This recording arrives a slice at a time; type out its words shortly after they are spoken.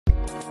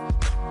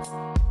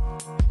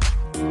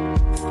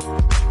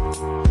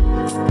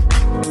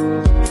All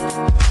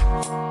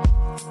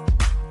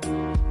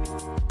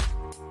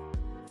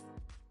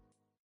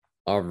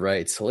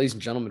right. So, ladies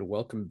and gentlemen,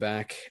 welcome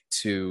back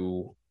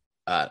to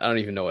I don't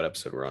even know what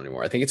episode we're on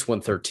anymore. I think it's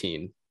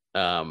 113.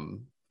 I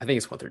think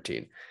it's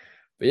 113.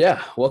 But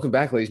yeah, welcome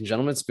back, ladies and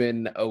gentlemen. It's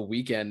been a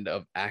weekend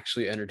of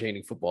actually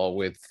entertaining football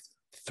with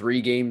 3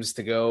 games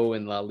to go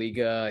in La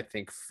Liga, I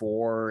think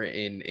 4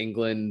 in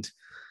England.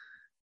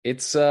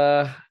 It's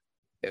we're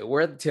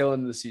at the tail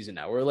end of the season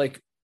now. We're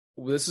like,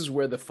 this is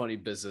where the funny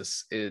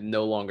business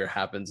no longer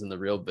happens and the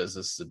real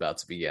business is about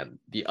to begin.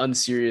 The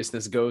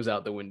unseriousness goes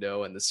out the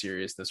window and the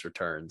seriousness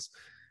returns.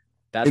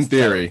 That's in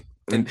theory.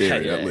 In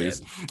theory, at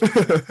least.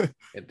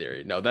 In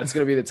theory. No, that's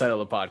going to be the title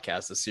of the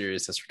podcast, The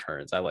Seriousness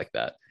Returns. I like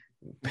that.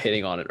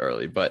 Hitting on it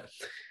early. But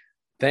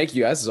thank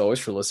you guys, as always,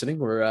 for listening.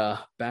 We're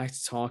back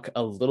to talk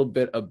a little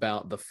bit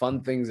about the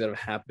fun things that have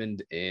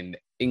happened in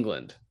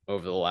England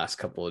over the last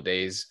couple of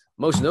days.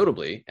 Most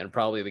notably, and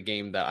probably the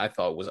game that I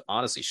thought was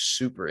honestly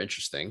super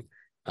interesting,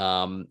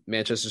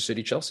 Manchester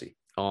City Chelsea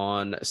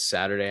on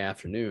Saturday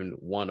afternoon.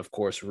 One, of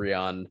course,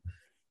 Rian.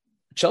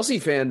 Chelsea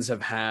fans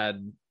have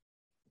had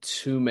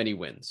too many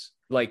wins,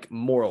 like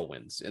moral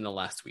wins in the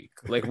last week.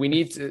 Like we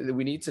need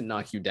to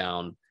knock you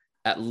down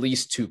at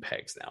least 2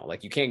 pegs now.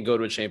 Like you can't go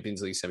to a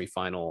Champions League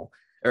semifinal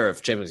or a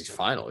Champions League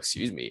final,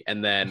 excuse me,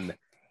 and then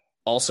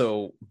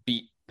also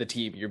beat the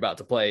team you're about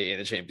to play in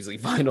the Champions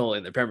League final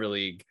in the Premier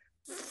League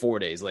 4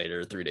 days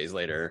later, 3 days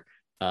later.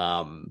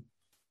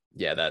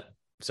 That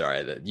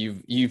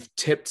you've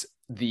tipped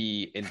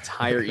the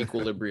entire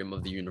equilibrium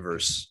of the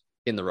universe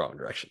in the wrong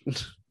direction.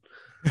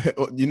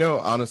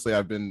 Well, honestly,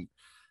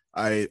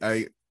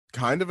 I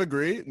kind of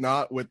agree,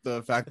 not with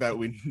the fact that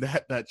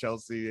that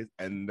Chelsea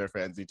and their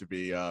fans need to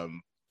be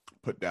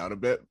put down a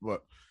bit,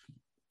 but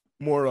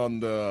more on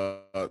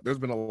there's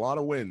been a lot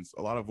of wins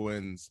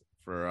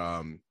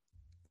for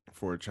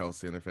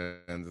Chelsea and their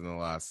fans in the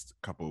last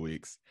couple of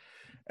weeks.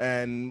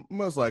 And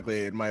most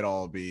likely it might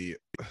all be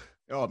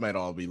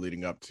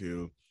leading up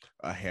to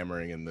a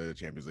hammering in the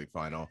Champions League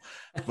final.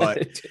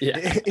 But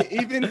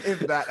even if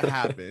that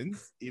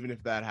happens,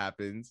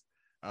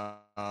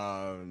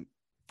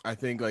 I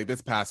think like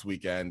this past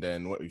weekend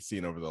and what we've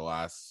seen over the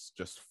last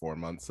just 4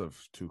 months of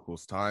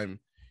Tuchel's time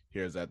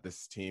here is that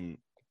this team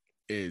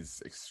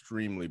is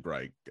extremely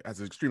bright,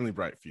 has an extremely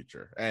bright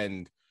future.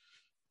 And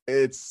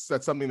that's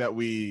something that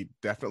we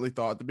definitely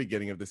thought at the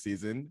beginning of the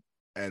season,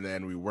 and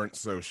then we weren't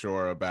so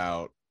sure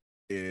about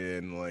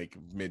in like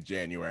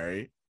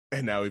mid-January.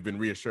 And now we've been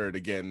reassured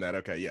again that,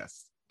 okay,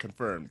 yes,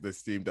 confirmed,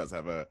 this team does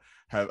have a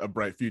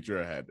bright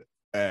future ahead.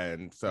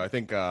 And so I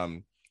think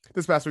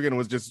this past weekend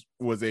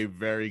was a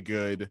very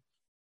good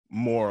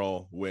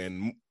moral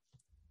win.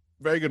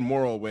 Very good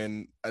moral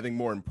win. I think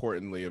more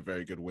importantly, a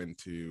very good win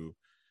to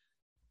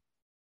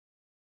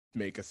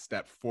make a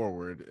step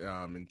forward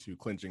into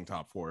clinching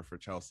top 4 for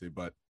Chelsea.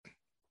 But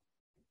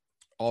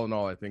all in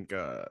all, I think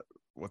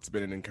what's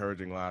been an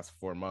encouraging last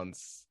 4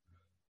 months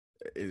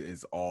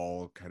is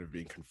all kind of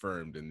being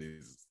confirmed in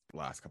these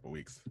last couple of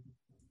weeks.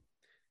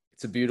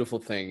 It's a beautiful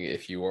thing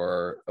if you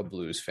are a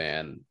Blues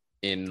fan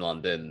in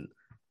London,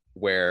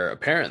 where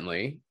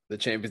apparently the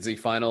Champions League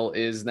final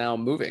is now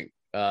moving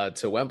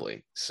to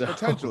Wembley. So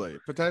potentially,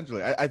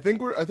 I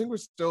think we're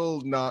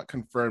still not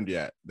confirmed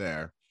yet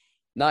there.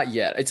 Not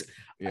yet.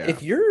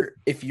 If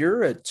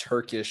you're a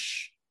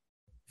Turkish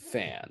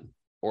fan,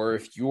 or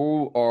if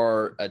you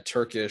are a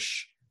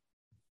Turkish,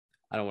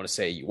 I don't want to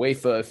say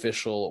UEFA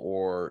official,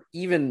 or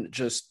even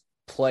just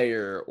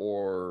player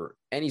or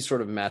any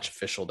sort of match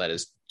official that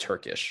is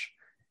Turkish,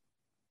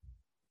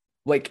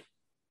 like,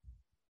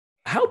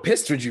 how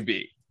pissed would you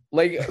be?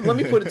 Like, let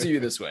me put it to you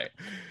this way.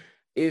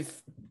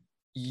 If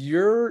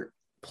you're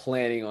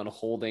planning on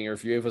holding, or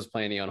if UEFA was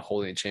planning on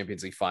holding a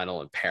Champions League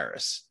final in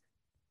Paris,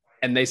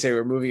 and they say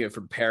we're moving it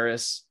from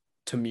Paris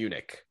to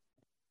Munich,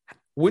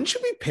 wouldn't you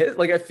be pissed?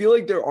 Like, I feel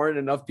like there aren't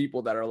enough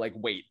people that are like,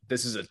 wait,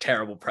 this is a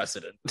terrible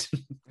precedent.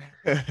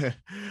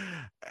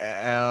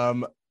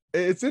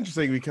 It's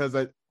interesting because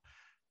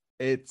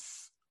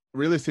it's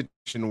really a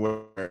situation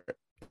where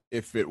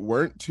if it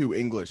weren't 2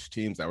 English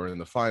teams that were in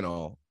the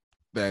final,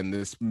 then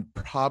this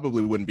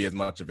probably wouldn't be as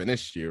much of an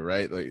issue,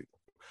 right? Like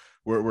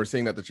we're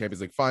seeing that the Champions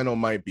League final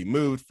might be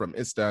moved from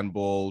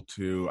Istanbul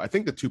to, I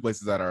think the 2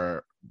 places that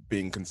are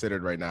being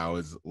considered right now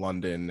is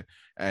London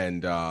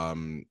and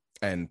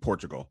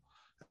Portugal.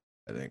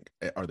 I think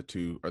are the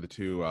two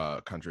two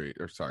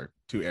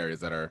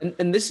areas that are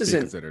and this isn't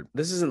considered.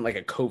 This isn't like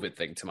a COVID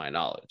thing to my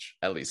knowledge,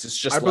 at least. It's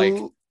just I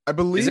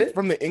believe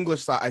from the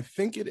English side, I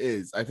think it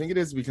is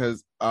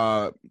because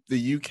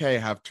the UK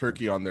have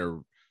Turkey on their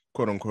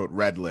quote unquote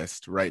red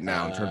list right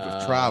now in terms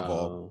of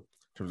travel,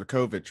 in terms of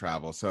COVID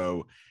travel.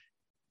 So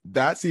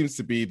that seems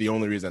to be the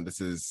only reason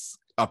this is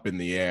up in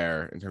the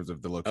air in terms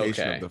of the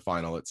location of the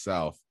final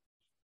itself.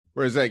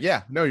 Whereas like,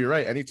 yeah, no, you're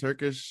right. Any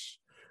Turkish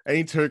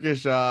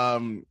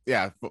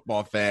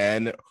football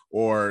fan,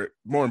 or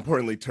more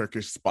importantly,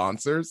 Turkish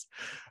sponsors.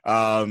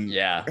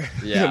 I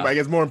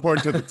guess more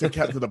important to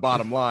get to the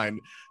bottom line,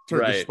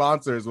 Turkish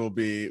sponsors will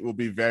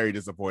be very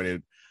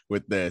disappointed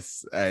with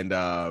this. And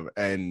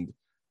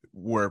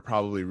we're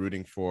probably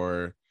rooting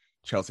for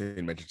Chelsea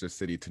and Manchester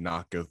City to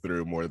not go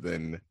through more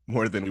than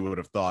we would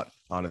have thought,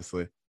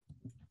 honestly.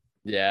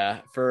 Yeah,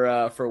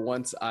 for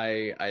once,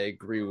 I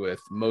agree with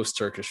most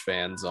Turkish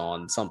fans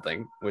on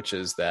something, which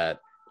is that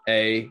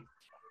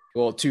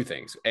two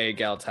things: A,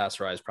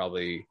 Galatasaray is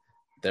probably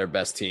their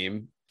best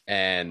team,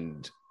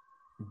 and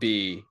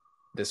B,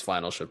 this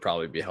final should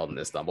probably be held in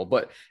Istanbul.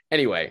 But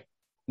anyway,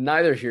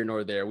 neither here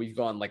nor there. We've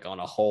gone like on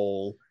a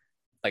whole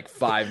like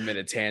 5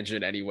 minute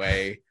tangent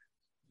anyway.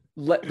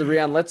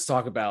 Let's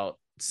talk about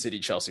City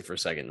Chelsea for a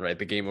second, right?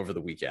 The game over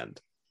the weekend.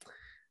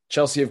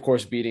 Chelsea, of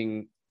course,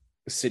 beating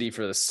City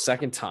for the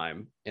second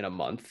time in a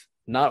month,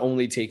 not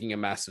only taking a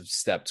massive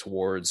step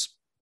towards,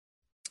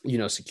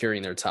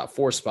 securing their top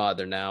four spot.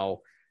 They're now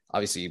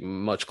obviously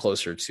much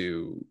closer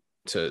to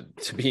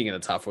being in the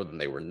top four than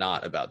they were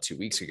not about 2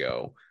 weeks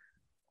ago.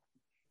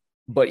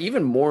 But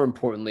even more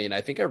importantly, and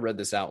I think I read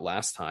this out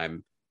last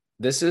time,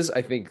 this is,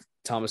 I think,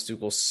 Thomas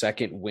Tuchel's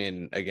second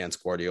win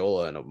against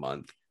Guardiola in a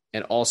month,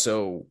 and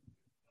also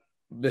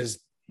has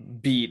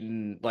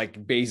beaten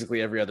like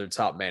basically every other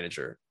top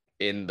manager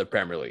in the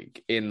Premier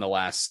League in the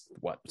last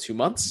 2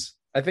 months,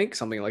 I think,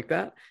 something like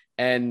that.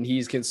 And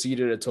he's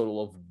conceded a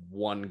total of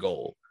 1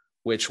 goal,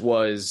 which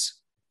was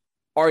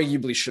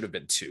arguably should have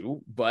been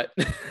 2, but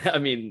I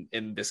mean,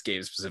 in this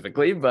game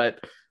specifically, but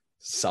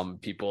some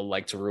people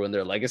like to ruin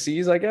their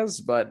legacies, I guess.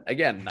 But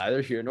again,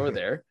 neither here nor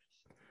there.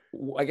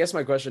 I guess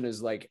my question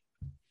is like,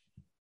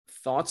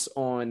 thoughts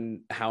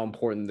on how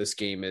important this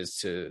game is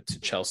to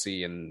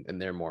Chelsea and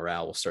their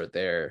morale. Will start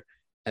there.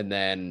 And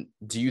then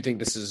do you think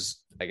this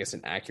is, I guess,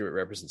 an accurate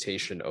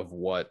representation of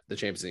what the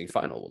Champions League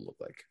final will look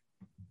like?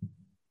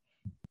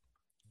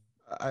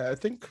 I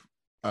think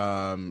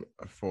from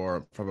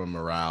a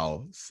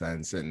morale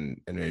sense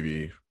and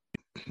maybe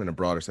in a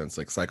broader sense,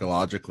 like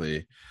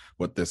psychologically,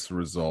 what this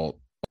result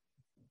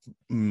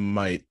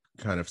might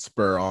kind of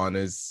spur on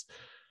is,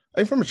 I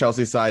think from a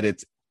Chelsea side,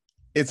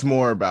 it's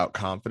more about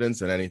confidence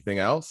than anything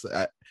else.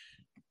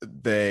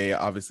 They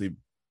obviously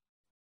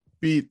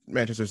beat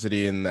Manchester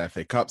City in the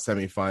FA Cup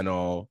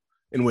semifinal,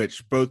 in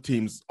which both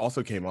teams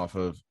also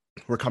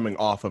were coming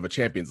off of a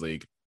Champions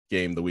League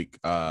game the week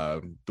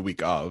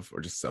of,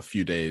 or just a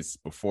few days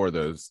for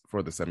the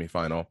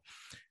semifinal.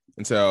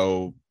 And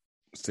so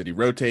City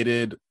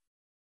rotated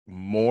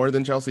more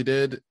than Chelsea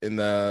did in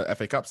the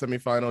FA Cup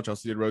semifinal.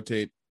 Chelsea did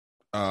rotate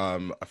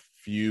a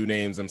few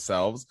names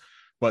themselves,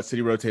 but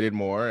City rotated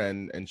more,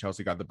 and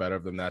Chelsea got the better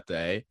of them that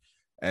day.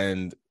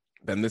 And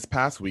then this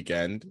past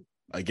weekend,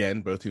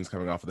 again, both teams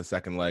coming off of the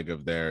second leg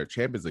of their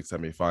Champions League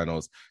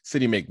semifinals,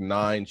 City make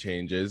 9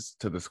 changes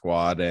to the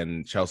squad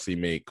and Chelsea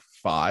make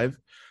 5,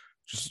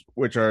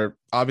 which are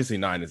obviously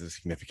 9 is a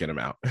significant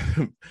amount.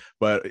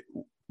 But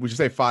we should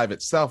say 5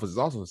 itself is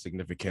also a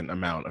significant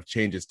amount of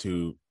changes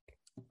to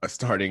a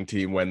starting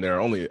team when there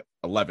are only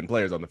 11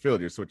 players on the field.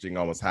 You're switching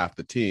almost half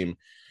the team.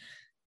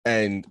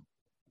 And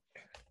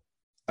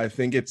I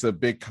think it's a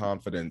big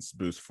confidence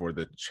boost for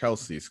the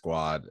Chelsea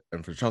squad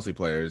and for Chelsea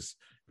players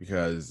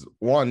because,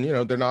 one,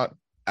 they're not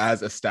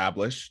as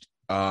established.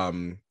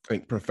 I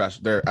think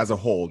they're as a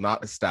whole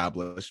not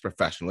established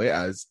professionally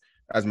as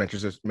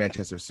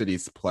Manchester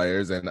City's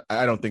players, and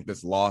I don't think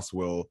this loss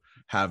will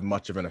have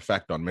much of an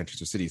effect on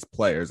Manchester City's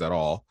players at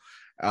all.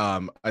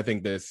 I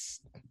think this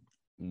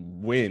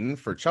win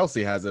for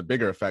Chelsea has a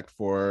bigger effect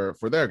for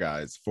their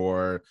guys,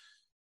 for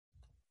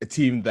a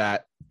team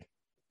that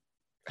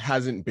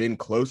hasn't been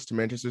close to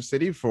Manchester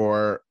City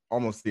for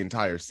almost the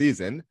entire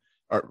season,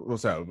 we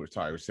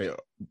say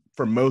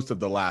for most of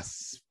the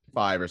last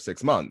 5 or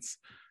 6 months,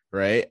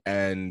 right?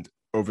 And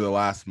over the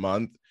last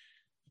month,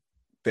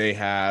 they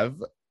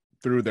have,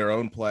 through their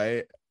own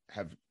play,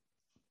 have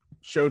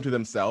shown to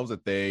themselves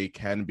that they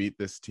can beat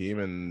this team,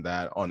 and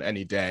that on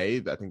any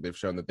day, I think they've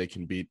shown that they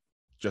can beat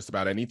just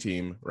about any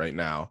team right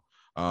now.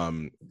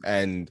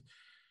 And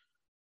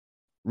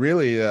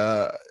really,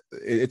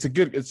 it's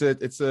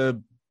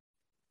a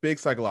big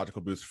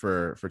psychological boost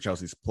for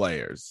Chelsea's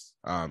players.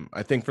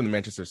 I think from the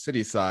Manchester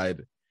City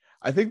side,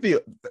 I think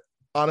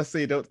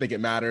honestly, I don't think it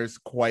matters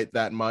quite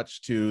that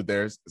much to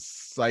their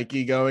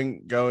psyche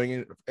going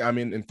in. I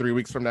mean, in 3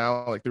 weeks from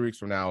now,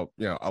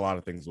 a lot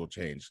of things will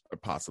change,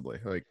 possibly.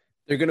 Like,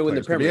 they're going to win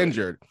the Premier League.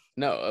 Injured.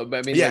 No,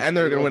 I mean, yeah, and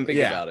they're going to win. Think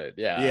about it.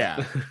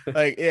 Yeah.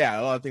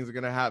 A lot of things are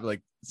going to happen.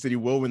 Like, City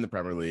will win the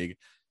Premier League.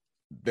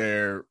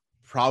 They're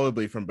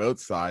probably, from both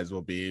sides,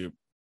 will be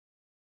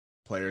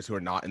players who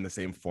are not in the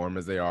same form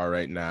as they are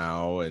right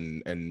now,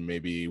 and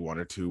maybe 1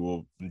 or 2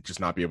 will just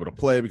not be able to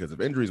play because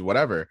of injuries,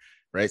 whatever,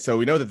 right? So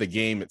we know that the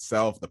game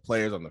itself, the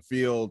players on the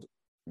field,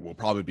 will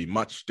probably be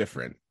much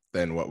different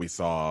than what we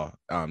saw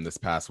this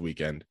past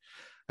weekend.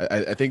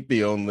 I think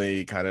the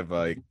only kind of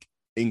like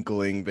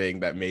inkling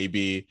thing that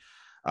maybe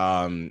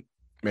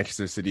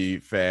Manchester City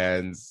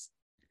fans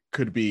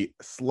could be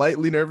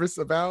slightly nervous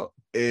about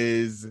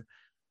is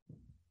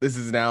this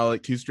is now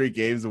like 2 straight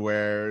games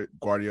where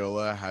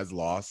Guardiola has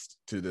lost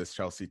to this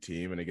Chelsea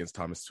team and against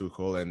Thomas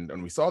Tuchel.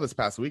 And we saw this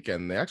past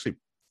weekend, they actually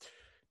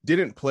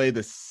didn't play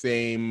the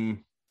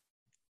same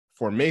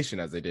formation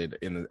as they did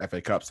in the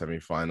FA Cup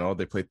semifinal.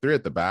 They played 3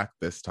 at the back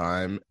this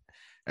time,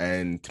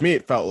 and to me,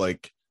 it felt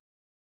like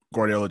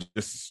Guardiola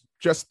just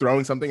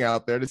throwing something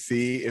out there to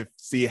see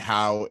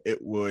how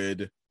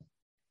that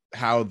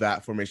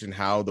formation,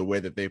 how the way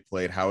that they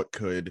played, how it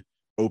could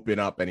open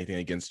up anything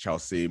against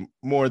Chelsea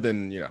more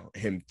than,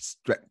 him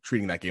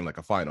treating that game like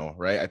a final,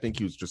 right? I think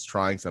he was just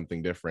trying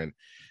something different.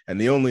 And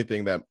the only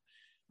thing that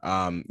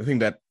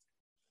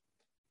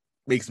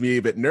makes me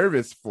a bit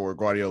nervous for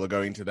Guardiola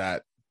going to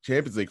that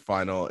Champions League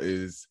final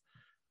is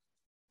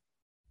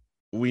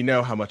we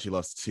know how much he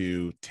loves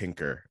to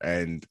tinker,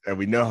 and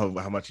we know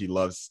how much he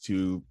loves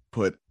to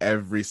put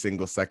every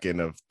single second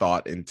of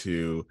thought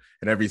into,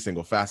 and every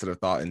single facet of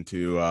thought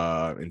into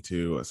a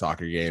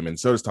soccer game. And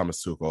so does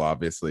Thomas Tuchel,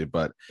 obviously.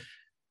 But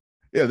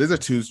yeah, these are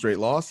 2 straight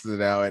losses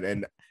now,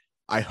 and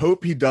I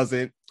hope he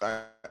doesn't.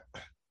 I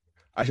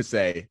should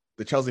say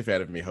the Chelsea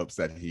fan of me hopes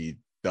that he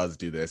does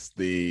do this.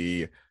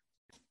 The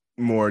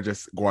more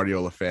just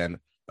Guardiola fan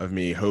of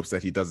me hopes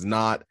that he does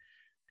not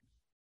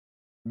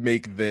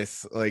make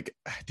this, like,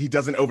 he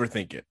doesn't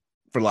overthink it,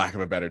 for lack of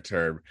a better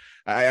term.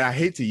 I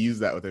hate to use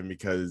that with him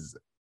because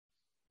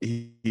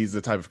he's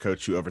the type of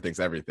coach who overthinks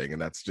everything,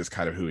 and that's just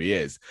kind of who he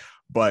is.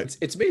 But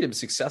it's made him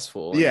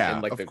successful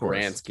in like the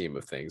grand scheme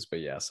of things. But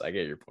yes, I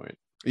get your point.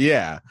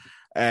 Yeah.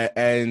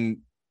 And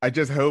I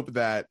just hope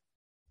that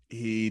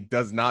he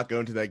does not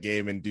go into that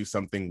game and do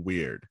something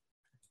weird.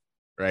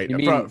 Right. You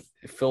mean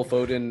Phil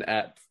Foden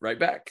at right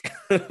back?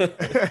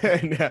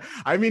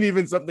 I mean,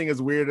 even something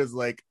as weird as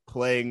like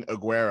playing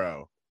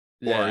Aguero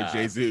or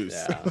Jesus.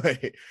 Yeah.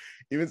 Like,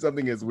 even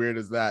something as weird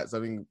as that,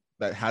 something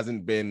that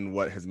hasn't been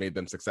what has made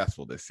them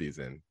successful this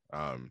season.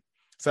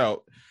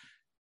 So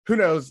who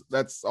knows?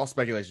 That's all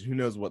speculation. Who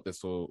knows what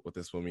this will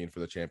mean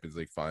for the Champions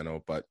League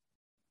final? But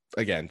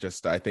again,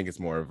 just I think it's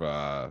more of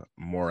a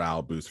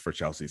morale boost for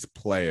Chelsea's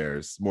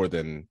players more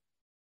than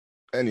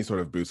any sort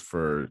of boost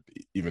for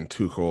even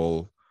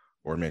Tuchel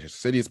or Manchester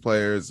City's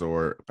players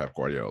or Pep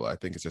Guardiola. I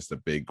think it's just a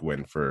big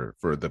win for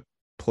the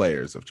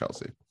players of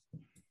Chelsea.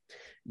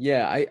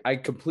 Yeah, I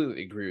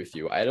completely agree with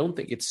you. I don't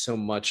think it's so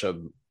much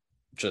of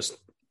just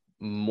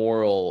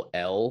moral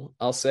L,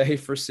 I'll say,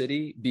 for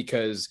City,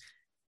 because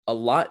a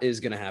lot is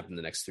going to happen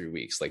the next 3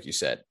 weeks, like you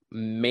said,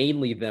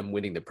 mainly them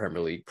winning the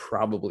Premier League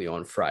probably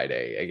on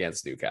Friday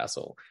against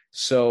Newcastle.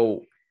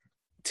 So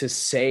to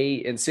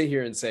sit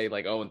here and say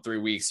like, oh, in 3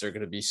 weeks, they're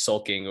going to be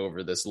sulking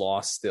over this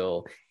loss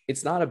still.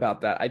 It's not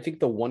about that. I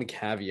think the one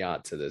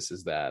caveat to this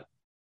is that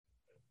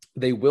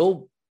they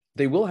will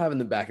have in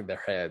the back of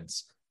their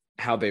heads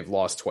how they've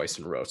lost twice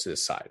in a row to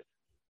this side.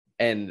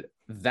 And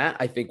that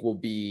I think will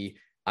be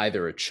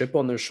either a chip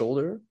on their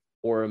shoulder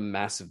or a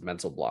massive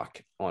mental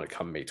block on it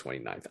come May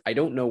 29th. I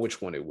don't know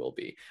which one it will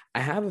be. I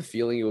have a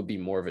feeling it will be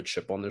more of a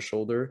chip on their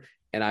shoulder.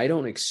 And I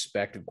don't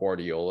expect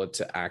Guardiola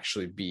to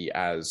actually be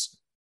as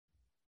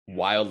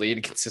wildly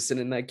inconsistent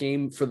in that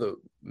game, for the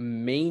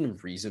main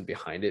reason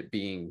behind it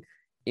being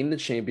in the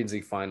Champions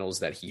League finals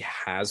that he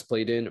has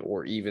played in,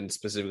 or even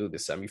specifically the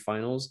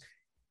semifinals,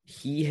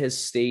 he has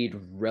stayed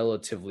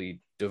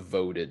relatively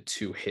devoted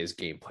to his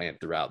game plan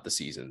throughout the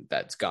season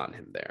that's gotten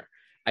him there.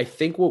 I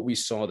think what we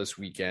saw this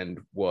weekend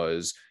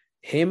was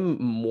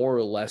him more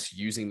or less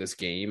using this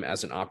game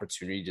as an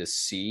opportunity to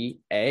see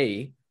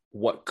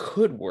what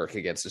could work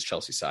against this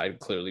Chelsea side.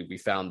 Clearly, we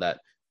found that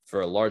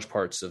for large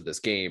parts of this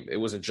game, it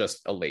wasn't just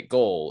a late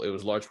goal. It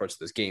was large parts of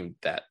this game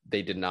that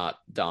they did not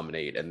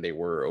dominate and they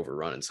were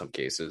overrun in some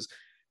cases.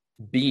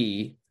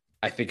 B,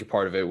 I think a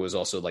part of it was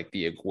also like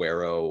the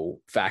Aguero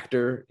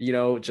factor,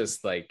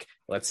 just like,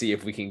 let's see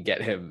if we can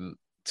get him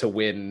to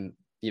win,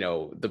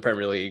 the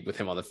Premier League with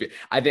him on the field.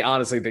 I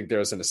honestly think there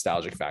was a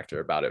nostalgic factor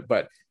about it.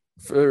 But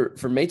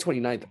for May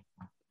 29th,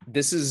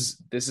 this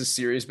is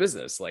serious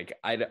business. Like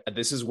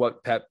this is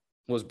what Pep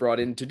was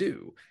brought in to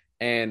do.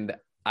 And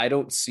I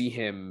don't see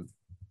him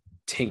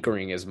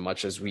tinkering as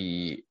much as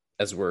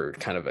we're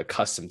kind of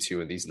accustomed to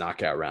in these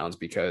knockout rounds,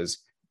 because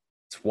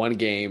it's one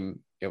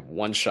game, you have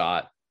one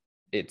shot.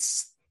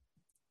 It's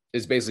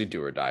basically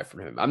do or die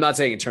for him. I'm not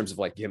saying in terms of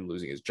like him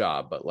losing his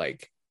job, but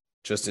like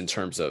just in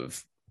terms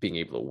of being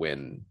able to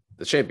win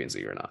the Champions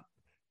League or not.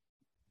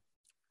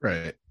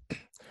 Right.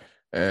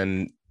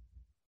 And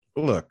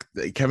look,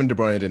 Kevin De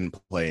Bruyne didn't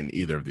play in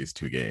either of these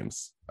 2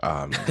 games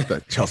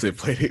that Chelsea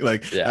played.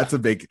 Like, yeah. That's a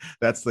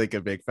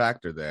big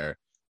factor there.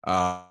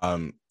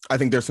 I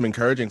think there's some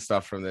encouraging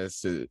stuff from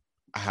this,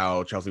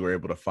 how Chelsea were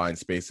able to find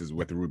spaces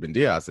with Ruben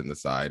Dias in the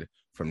side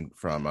from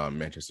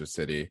Manchester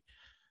City.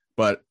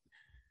 But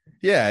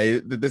yeah,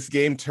 this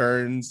game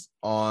turns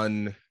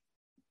on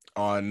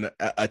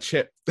a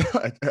chip,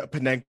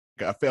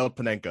 a failed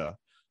Panenka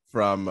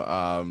from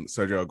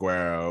Sergio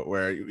Aguero,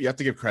 where you have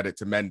to give credit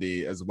to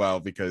Mendy as well,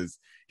 because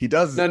he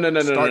does start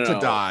to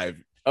dive.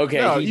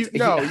 Okay. I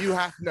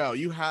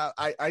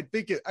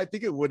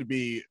think it would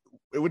be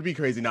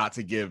crazy not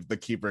to give the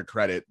keeper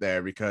credit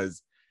there,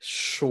 because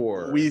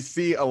sure, we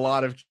see a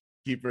lot of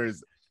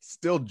keepers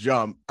still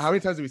jump. How many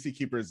times do we see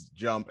keepers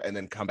jump and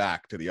then come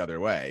back to the other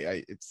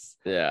way?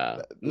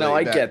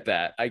 I get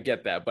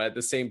that. But at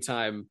the same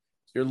time,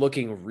 you're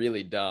looking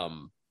really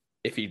dumb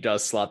if he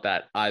does slot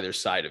that either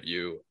side of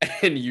you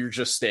and you're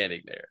just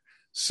standing there.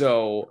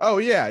 So, oh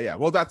yeah.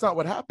 Well, that's not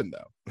what happened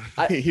though.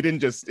 I He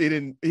jumped.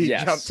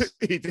 yes,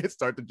 He did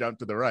start to jump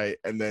to the right,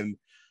 and then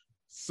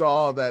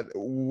saw that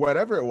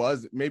whatever it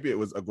was, maybe it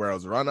was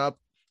Aguero's run up,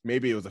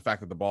 maybe it was the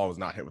fact that the ball was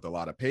not hit with a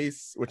lot of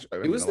pace, which I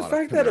it mean was a the lot of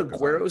fact that Pinocchio's on,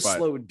 Aguero but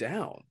slowed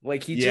down.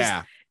 Like he just,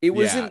 yeah, it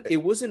yeah,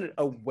 wasn't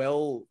a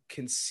well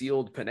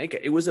concealed Panenka.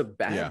 It was a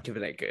bad yeah,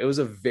 Panenka. It was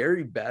a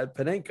very bad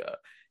Panenka.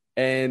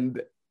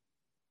 And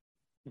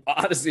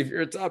honestly, if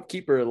you're a top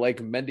keeper like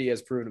Mendy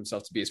has proven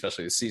himself to be,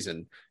 especially this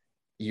season,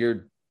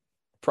 you're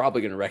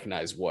probably going to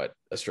recognize what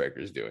a striker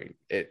is doing.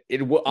 It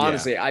yeah.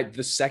 honestly,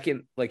 the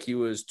second like he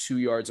was 2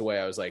 yards away,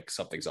 I was like,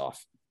 something's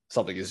off.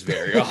 Something is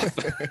very off.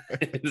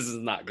 This is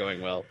not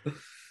going well.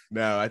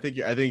 No, I think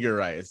you're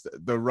right. It's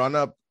the run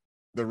up.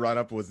 The run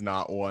up was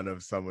not one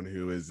of someone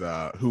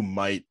who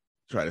might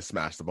try to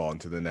smash the ball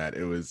into the net.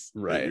 It was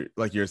Right.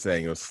 like you're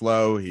saying, it was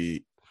slow.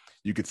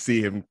 You could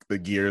see him, the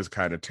gears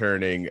kind of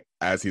turning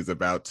as he's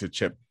about to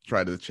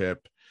try to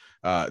chip.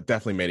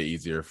 Definitely made it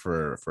easier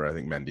for I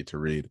think Mendy to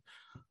read.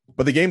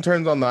 But the game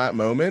turns on that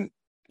moment.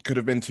 Could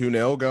have been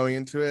 2-0 going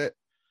into it.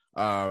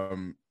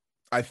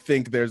 I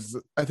think there's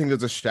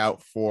a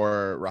shout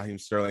for Raheem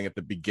Sterling at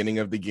the beginning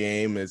of the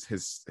game is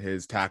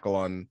his tackle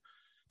on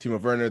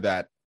Timo Werner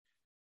that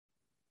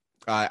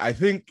I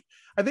think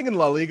in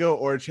La Liga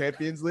or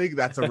Champions League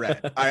that's a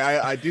red.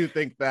 I do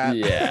think that.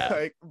 Yeah.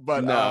 Like,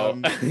 but No.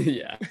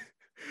 Yeah.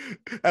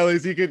 At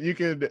least you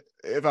could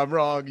if I'm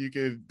wrong, you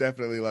could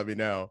definitely let me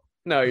know.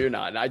 No, you're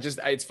not.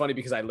 It's funny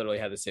because I literally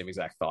had the same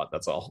exact thought.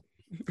 That's all.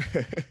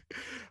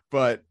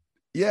 But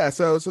yeah,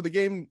 so the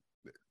game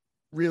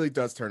really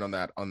does turn on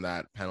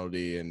that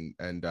penalty,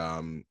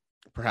 and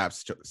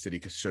perhaps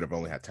City should have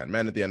only had 10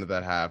 men at the end of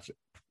that half,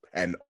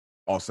 and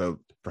also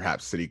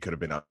perhaps City could have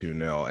been up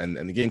 2-0,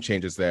 and the game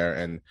changes there.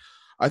 And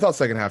I thought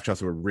second half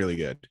Chelsea were really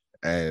good,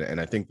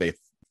 and I think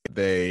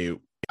they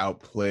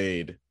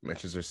outplayed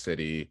Manchester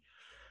City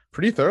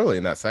pretty thoroughly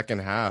in that second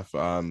half.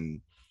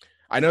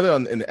 I know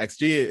that in the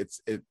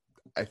XG,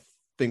 I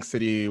think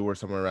City were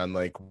somewhere around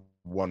like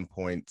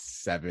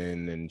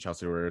 1.7 and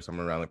Chelsea were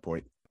somewhere around like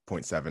 0.7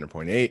 or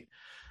 0.8,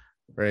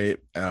 right?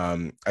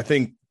 I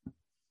think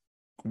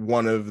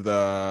one of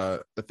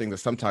the things that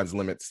sometimes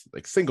limits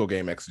like single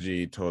game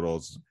XG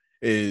totals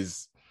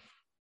is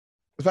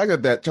the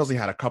fact that Chelsea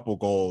had a couple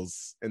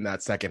goals in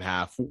that second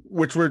half,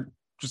 which were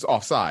just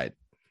offside,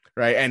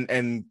 right?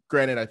 And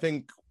granted, I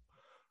think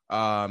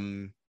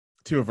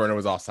Timo Werner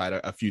was offside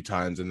a few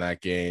times in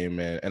that game,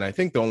 and I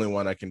think the only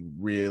one I can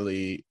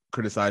really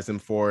criticize him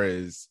for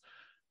is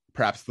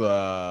perhaps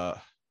the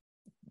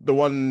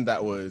one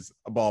that was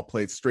a ball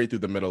played straight through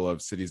the middle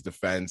of City's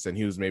defense, and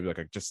he was maybe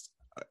like just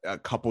a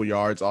couple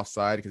yards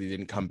offside because he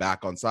didn't come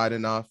back onside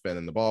enough, and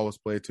then the ball was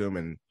played to him,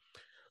 and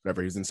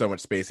whatever, he was in so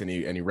much space, and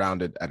he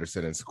rounded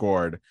Ederson and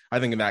scored. I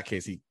think in that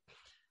case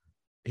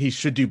he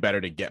should do better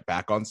to get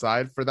back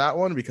onside for that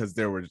one, because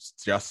there was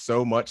just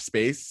so much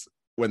space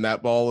when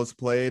that ball was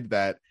played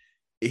that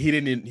he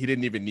didn't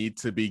even need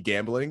to be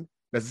gambling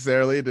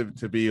necessarily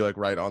to be like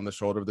right on the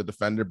shoulder of the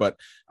defender. But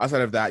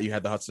outside of that, you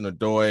had the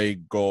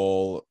Hudson-Odoi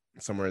goal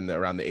somewhere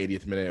around the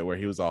 80th minute where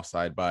he was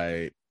offside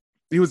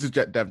he was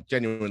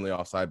genuinely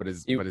offside, but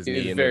his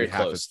knee and maybe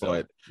half his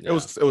foot. Yeah.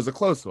 It was a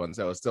close one,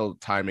 so it was still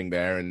timing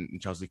there,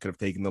 and Chelsea could have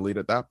taken the lead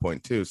at that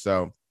point too.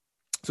 So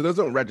those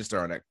don't register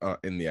on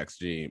in the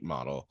XG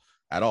model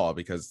at all,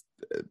 because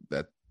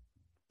that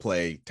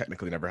play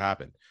technically never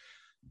happened.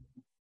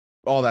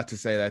 All that to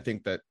say that I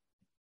think that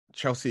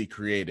Chelsea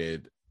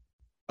created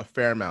a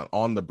fair amount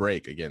on the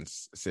break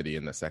against City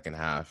in the second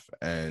half,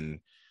 and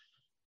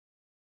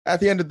at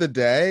the end of the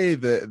day,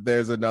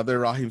 there's another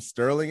Raheem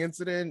Sterling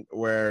incident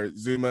where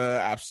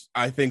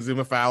I think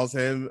Zuma fouls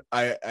him.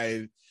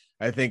 I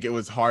think it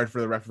was hard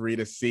for the referee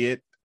to see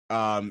it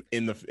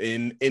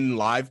in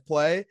live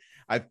play.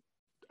 I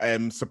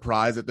am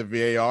surprised that the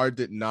VAR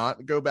did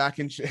not go back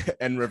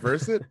and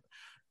reverse it,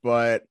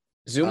 but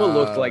Zuma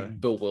looked like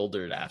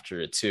bewildered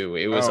after it too.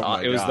 It was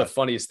the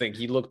funniest thing.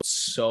 He looked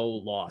so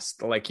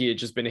lost, like he had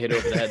just been hit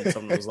over the head, and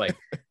someone was like,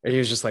 he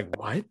was just like,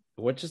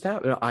 "What just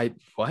happened?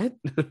 What?"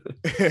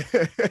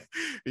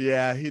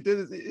 Yeah, he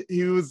did.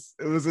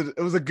 It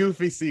was a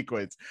goofy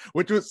sequence,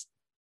 which was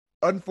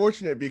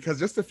unfortunate because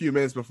just a few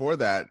minutes before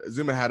that,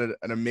 Zuma had an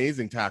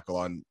amazing tackle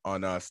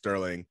on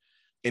Sterling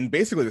in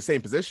basically the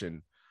same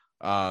position,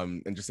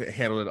 and just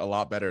handled it a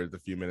lot better the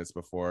few minutes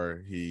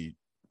before he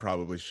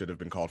probably should have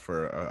been called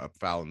for a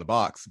foul in the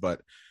box.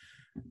 But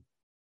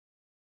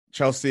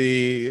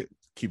Chelsea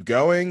keep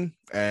going,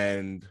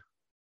 and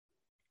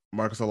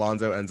Marcos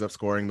Alonso ends up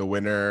scoring the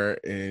winner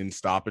in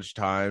stoppage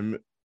time,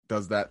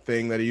 does that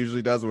thing that he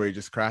usually does where he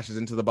just crashes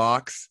into the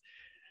box,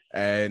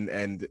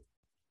 and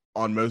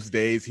on most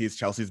days he's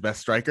Chelsea's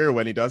best striker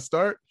when he does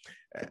start,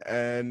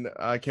 and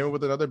came up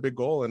with another big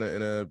goal in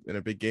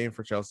a big game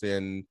for Chelsea,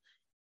 and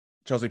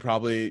Chelsea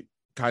probably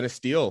kind of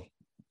steal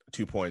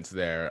 2 points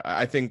there.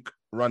 I think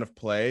run of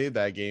play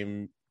that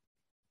game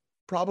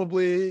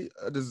probably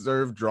a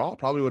deserved draw.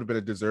 Probably would have been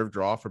a deserved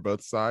draw for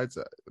both sides.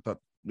 I thought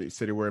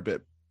City were a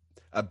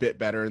bit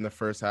better in the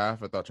first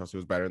half. I thought Chelsea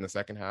was better in the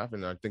second half,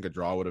 and I think a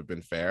draw would have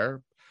been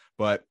fair.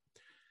 But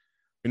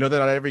we know that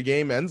not every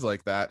game ends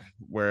like that,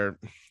 where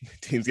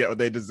teams get what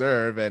they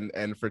deserve.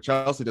 And for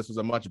Chelsea, this was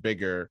a much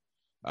bigger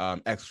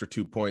extra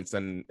 2 points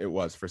than it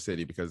was for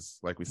City, because,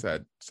 like we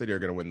said, City are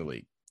going to win the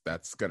league.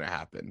 That's going to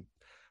happen.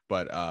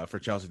 But for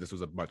Chelsea, this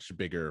was a much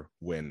bigger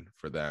win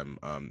for them,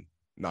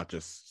 not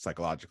just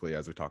psychologically,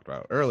 as we talked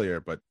about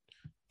earlier, but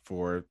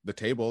for the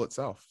table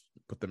itself,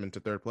 put them into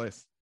third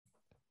place.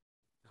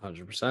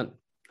 100%.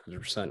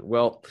 100%.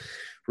 Well,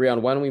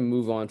 Rian, why don't we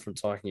move on from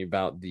talking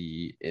about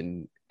the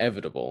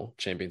inevitable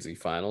Champions League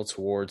final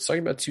towards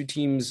talking about two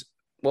teams.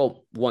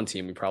 Well, one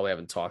team we probably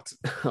haven't talked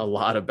a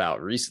lot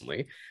about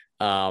recently.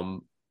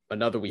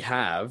 Another we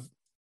have,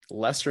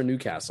 Leicester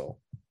Newcastle.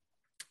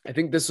 I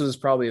think this was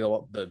probably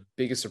the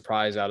biggest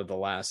surprise out of the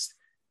last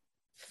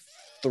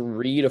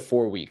 3 to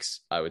 4 weeks,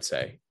 I would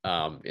say,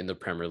 in the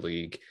Premier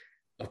League.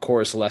 Of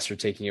course, Leicester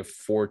taking a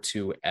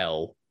 4-2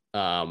 L.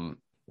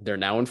 They're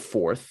now in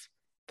fourth.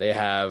 They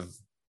have,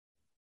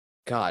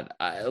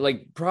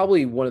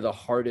 probably one of the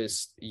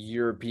hardest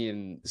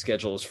European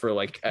schedules for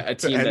like a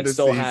team that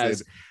still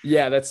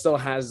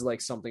has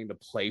like something to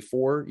play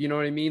for. You know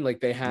what I mean?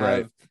 Like they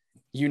have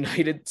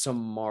United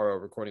tomorrow,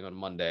 recording on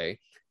Monday.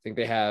 I think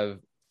they have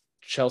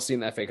Chelsea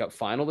in the FA Cup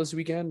final this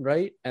weekend,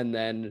 right? And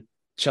then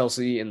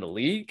Chelsea in the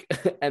league,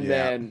 and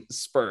then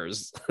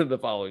Spurs the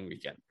following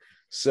weekend.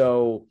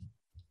 So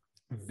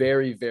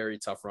very, very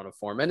tough run of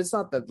form. And it's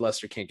not that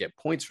Leicester can't get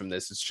points from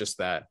this. It's just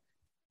that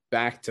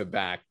back to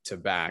back.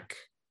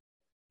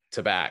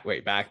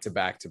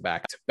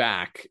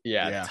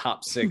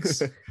 Top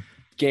 6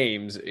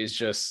 games is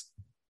just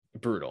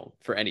brutal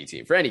for any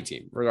team,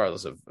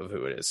 regardless of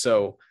who it is.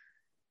 So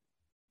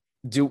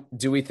do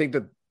we think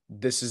that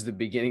this is the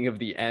beginning of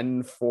the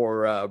end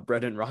for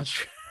Brendan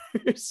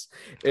Rodgers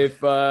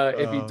if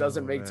he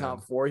doesn't make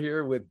top 4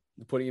 here with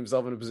putting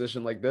himself in a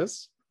position like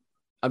this?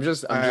 I'm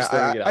just throwing it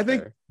out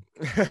there.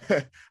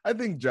 I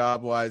think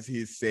job wise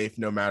he's safe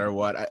no matter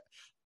what.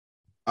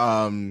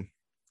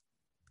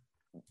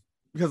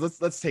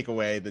 Because let's take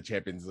away the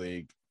Champions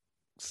League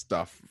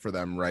stuff for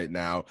them right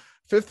now.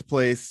 5th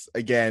place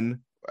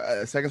again,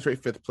 second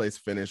straight 5th place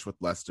finish with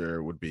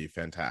Leicester would be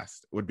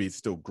fantastic. Would be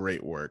still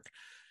great work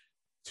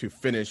to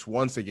finish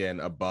once again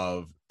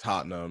above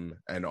Tottenham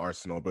and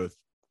Arsenal, both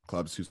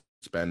clubs who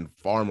spend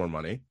far more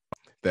money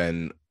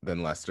than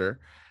Leicester.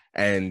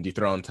 And you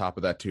throw on top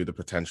of that too the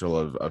potential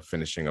of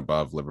finishing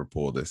above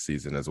Liverpool this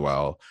season as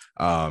well,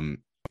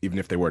 even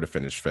if they were to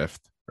finish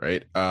 5th,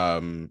 right?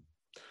 I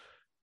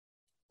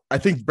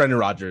think Brendan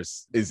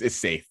Rodgers is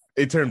safe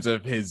in terms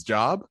of his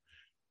job,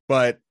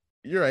 but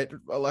you're right.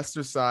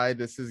 Leicester side,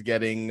 this is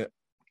getting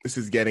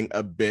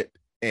a bit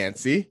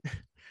antsy.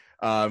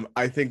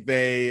 I think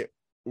they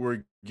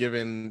were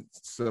given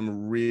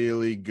some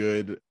really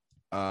good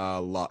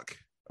luck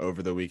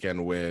over the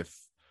weekend with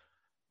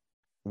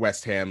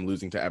West Ham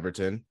losing to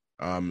Everton.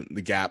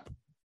 The gap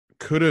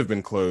could have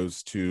been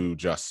closed to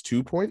just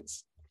 2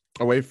 points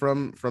away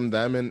from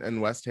them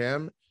and West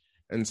Ham.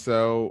 And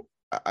so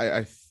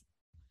I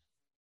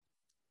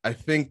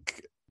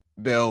think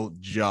they'll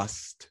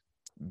just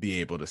be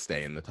able to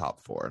stay in the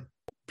top 4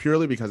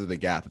 purely because of the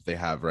gap that they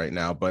have right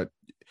now. But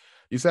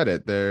you said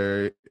it,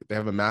 they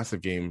have a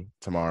massive game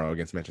tomorrow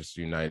against Manchester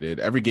United.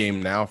 Every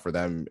game now for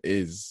them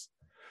is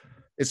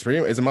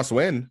a must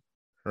win,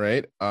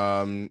 right?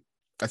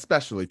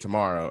 Especially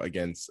tomorrow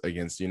against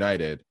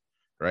United,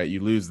 right? You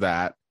lose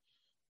that,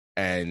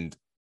 and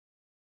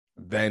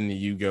then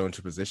you go into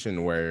a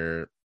position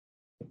where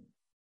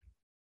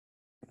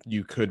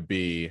you could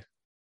be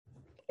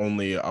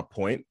only a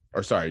point,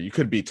 or sorry, you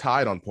could be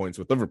tied on points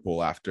with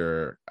Liverpool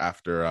after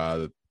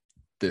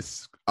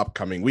this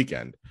upcoming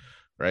weekend,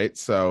 right?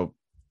 So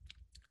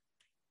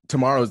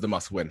tomorrow is the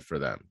must win for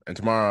them, and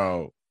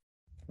tomorrow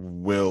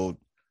will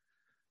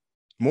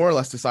more or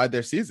less decide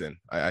their season,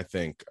 I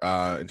think,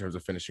 in terms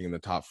of finishing in the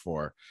top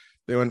 4.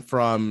 They went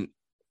from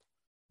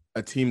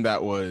a team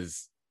that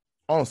was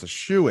almost a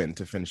shoo-in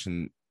to finish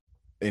in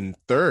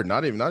third,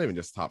 not even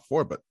just top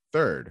 4, but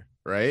third,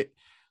 right?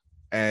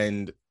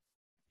 And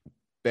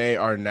they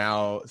are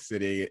now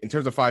sitting, in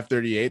terms of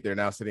 538, they're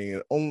now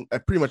sitting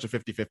at pretty much a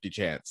 50-50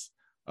 chance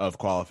of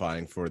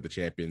qualifying for the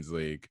Champions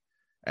League.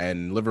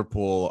 And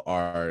Liverpool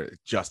are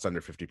just under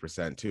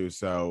 50% too.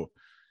 So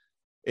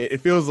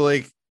it feels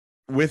like,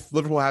 with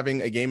Liverpool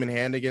having a game in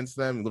hand against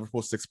them,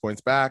 Liverpool's 6 points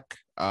back.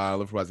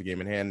 Liverpool has a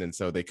game in hand, and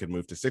so they could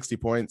move to 60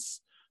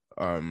 points.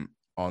 They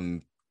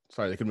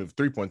could move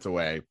 3 points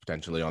away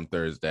potentially on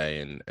Thursday,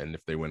 and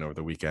if they win over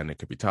the weekend, it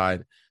could be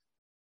tied.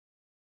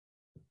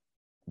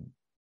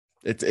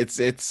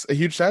 It's a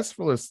huge test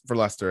for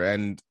Leicester,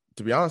 and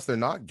to be honest, they're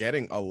not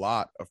getting a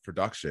lot of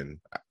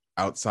production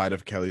outside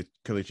of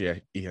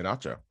Kelechi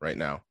Iheanacho right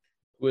now,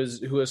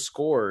 who has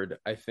scored,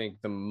 I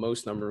think, the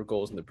most number of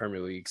goals in the Premier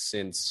League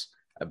since,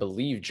 I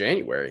believe,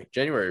 January,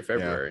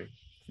 February.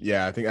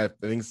 Yeah, I think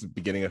it's the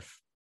beginning of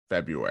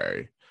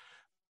February.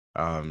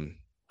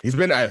 He's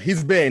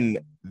been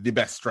the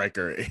best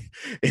striker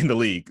in the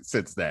league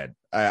since then.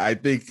 I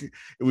think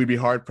it would be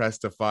hard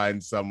pressed to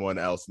find someone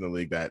else in the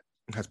league that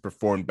has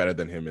performed better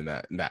than him in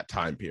that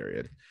time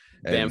period.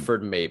 And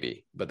Bamford,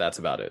 maybe, but that's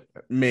about it.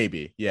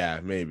 Maybe, yeah,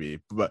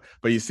 maybe. But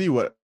you see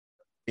what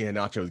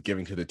Iheanacho is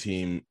giving to the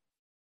team,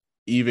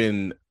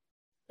 even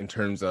in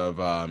terms of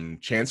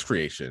chance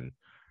creation,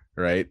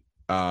 right?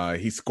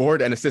 He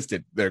scored and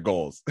assisted their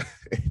goals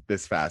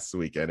this past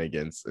weekend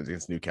against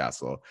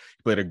Newcastle.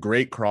 He played a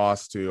great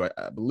cross to,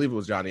 I believe it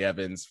was Johnny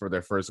Evans for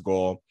their first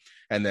goal,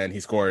 and then he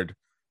scored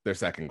their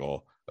second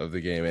goal of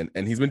the game.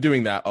 And he's been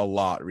doing that a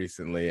lot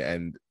recently,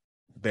 and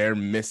they're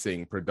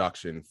missing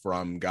production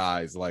from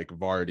guys like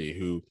Vardy,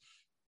 who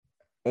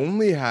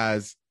only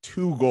has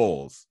 2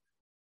 goals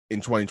in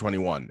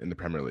 2021 in the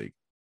Premier League.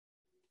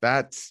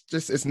 That's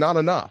just, it's not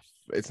enough.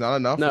 It's not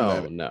enough.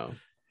 No.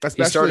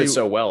 Especially, he started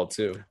so well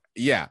too.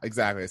 Yeah,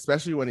 exactly.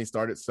 Especially when he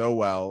started so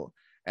well,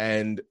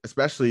 and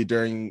especially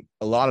during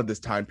a lot of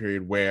this time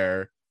period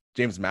where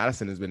James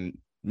Maddison has been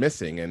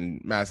missing, and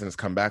Maddison has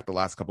come back the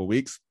last couple of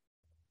weeks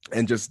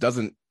and just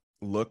doesn't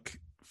look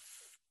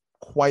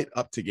quite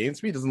up to game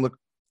speed. Doesn't look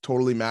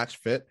totally match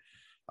fit.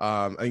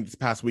 I think this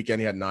past weekend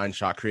he had 9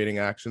 shot creating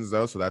actions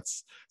though, so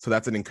that's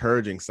an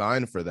encouraging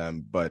sign for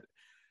them. But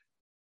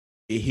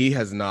he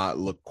has not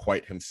looked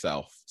quite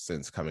himself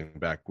since coming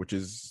back, which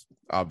is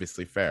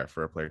obviously fair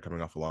for a player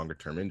coming off a longer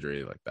term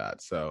injury like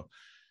that. So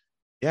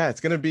yeah,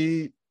 it's going to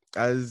be,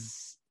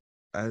 as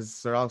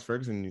Sir Alex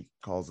Ferguson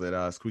calls it,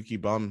 squeaky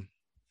bum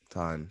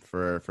time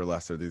for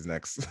Leicester this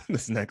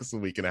next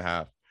week and a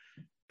half.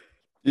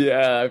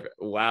 Yeah.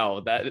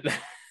 Wow.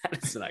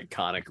 That's an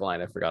iconic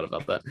line. I forgot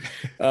about that.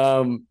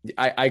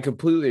 I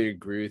completely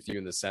agree with you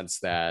in the sense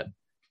that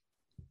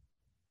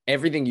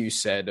everything you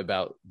said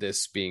about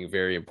this being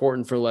very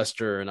important for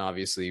Leicester, and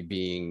obviously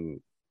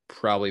being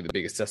probably the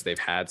biggest test they've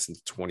had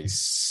since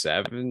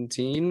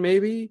 2017,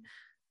 maybe.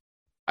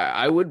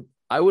 I would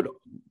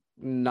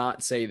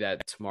not say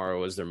that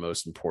tomorrow is their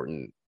most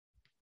important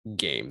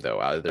game,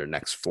 though, out of their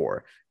next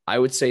 4. I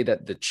would say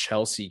that the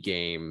Chelsea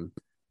game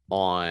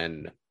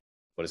on,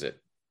 what is it?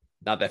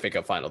 Not the FA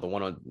Cup final, the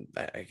one on,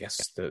 I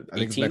guess, the 18th? I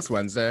think it's next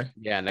Wednesday.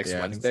 Yeah, next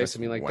Wednesday,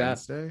 something like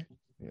Wednesday. that.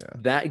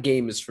 Yeah. That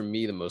game is for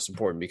me the most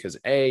important because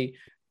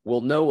we'll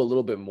know a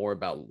little bit more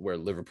about where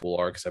Liverpool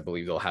are, because I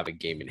believe they'll have a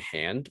game in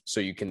hand. So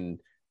you can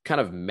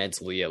kind of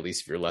mentally, at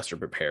least if you're Leicester,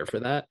 prepare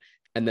for that.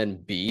 And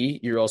then B,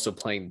 you're also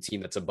playing the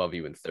team that's above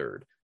you in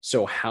third.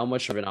 So how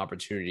much of an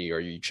opportunity are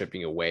you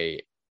chipping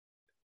away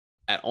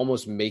at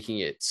almost making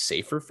it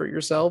safer for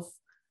yourself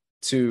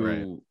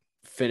to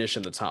finish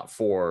in the top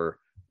 4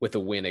 with a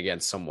win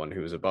against someone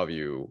who's above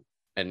you,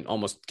 and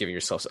almost giving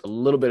yourself a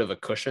little bit of a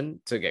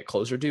cushion to get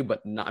closer to,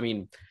 but not, I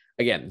mean,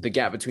 again, the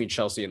gap between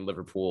Chelsea and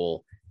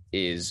Liverpool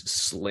is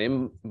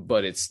slim,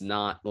 but it's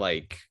not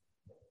like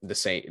the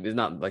same. It's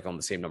not like on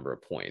the same number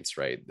of points,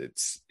 right?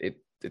 It's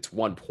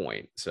 1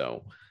 point.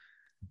 So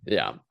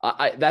yeah,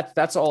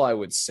 that's all I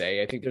would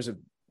say. I think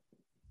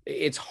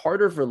it's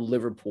harder for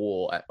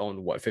Liverpool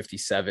on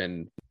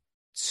 57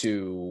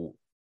 to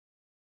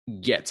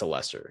get to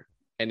Leicester,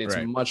 and it's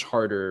much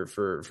harder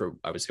for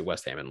I would say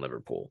West Ham and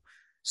Liverpool.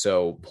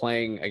 So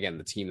playing, again,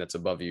 the team that's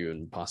above you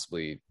and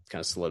possibly kind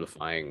of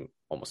solidifying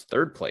almost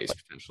third place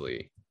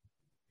potentially,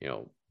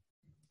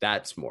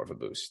 that's more of a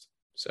boost.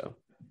 So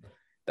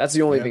that's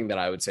the only thing that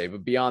I would say.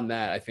 But beyond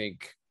that, I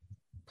think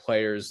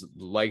players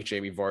like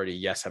Jamie Vardy,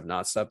 yes, have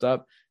not stepped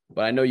up.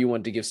 But I know you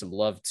want to give some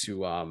love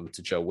to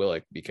Joe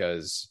Willock,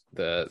 because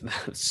the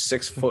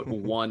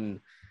 6'1"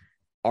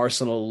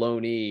 Arsenal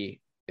loanee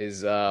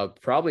is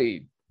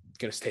probably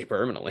going to stay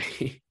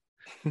permanently.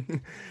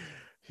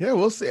 Yeah,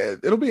 we'll see.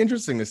 It'll be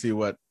interesting to see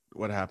what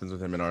happens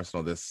with him in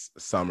Arsenal this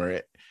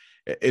summer.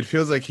 It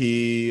feels like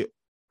he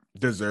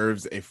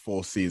deserves a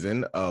full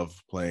season of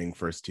playing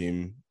first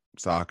team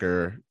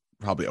soccer,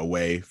 probably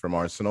away from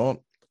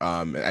Arsenal.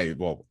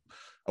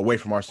 Away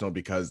from Arsenal,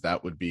 because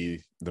that would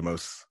be the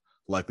most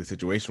likely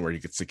situation where he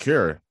could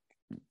secure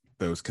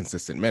those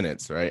consistent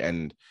minutes, right?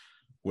 And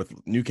with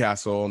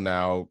Newcastle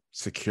now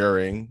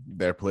securing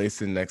their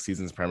place in next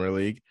season's Premier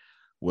League,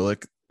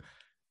 Willock,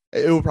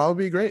 it will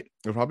probably be great.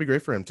 It'll probably be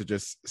great for him to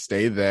just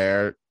stay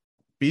there,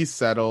 be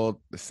settled,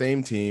 the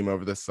same team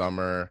over the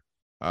summer.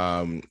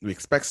 We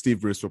expect Steve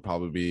Bruce will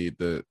probably be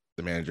the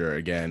manager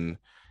again.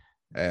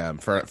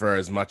 For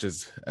as much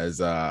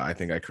as I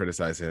think I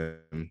criticize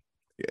him,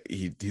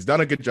 he's done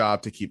a good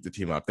job to keep the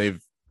team up.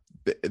 They've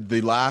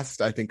the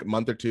last, I think,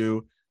 month or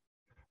two,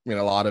 a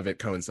lot of it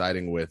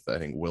coinciding with, I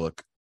think,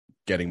 Willock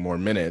getting more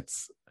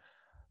minutes.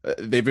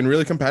 They've been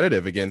really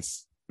competitive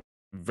against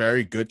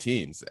very good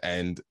teams,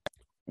 and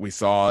we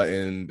saw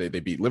they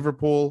beat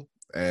Liverpool,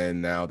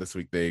 and now this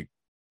week they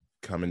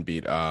come and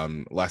beat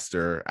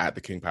Leicester at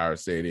the King Power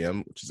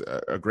Stadium, which is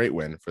a great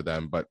win for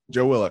them. But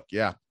Joe Willock,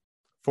 yeah,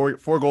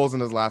 four goals in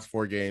his last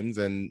 4 games,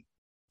 and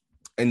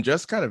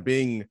just kind of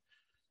being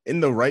in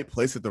the right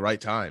place at the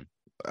right time,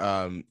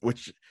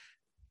 which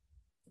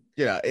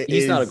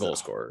he's not a goal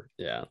scorer.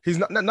 Yeah, he's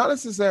not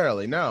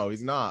necessarily. No,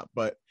 he's not.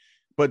 But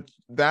but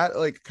that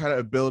like kind of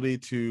ability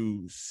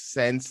to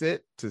sense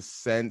it, to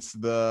sense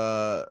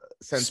the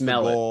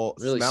Smell it. goal,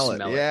 Really smell it.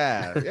 smell it.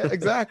 Yeah, yeah,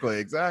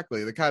 exactly.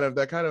 That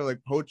kind of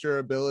like poacher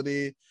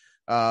ability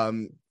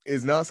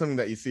is not something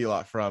that you see a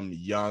lot from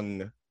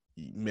young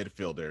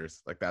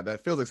midfielders like that.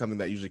 That feels like something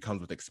that usually comes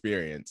with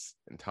experience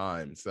and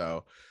time.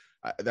 So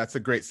that's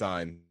a great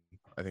sign,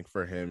 I think,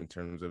 for him in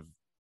terms of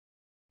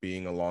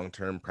being a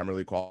long-term Premier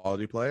League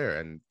quality player.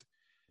 And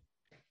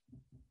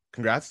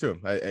congrats to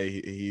him.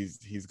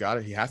 He's got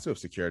it. He has to have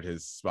secured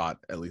his spot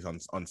at least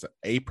on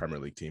a Premier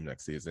League team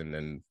next season,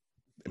 and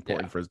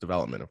important for his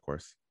development, of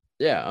course.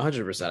 Yeah,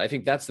 100%. I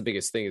think that's the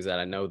biggest thing is that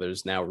I know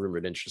there's now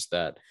rumored interest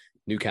that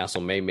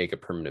Newcastle may make a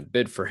permanent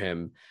bid for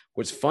him.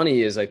 What's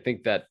funny is I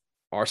think that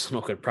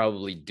Arsenal could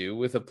probably do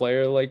with a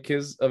player like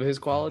his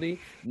quality.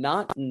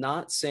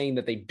 Not saying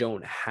that they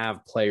don't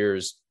have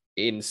players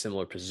in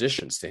similar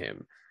positions to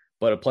him,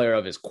 but a player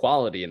of his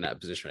quality in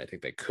that position, I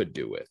think they could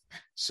do with.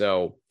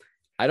 So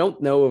I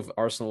don't know if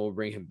Arsenal will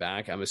bring him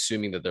back. I'm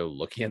assuming that they're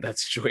looking at that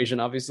situation,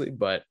 obviously,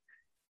 but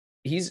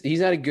he's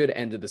had a good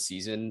end of the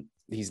season.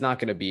 He's not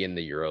going to be in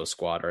the Euro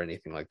squad or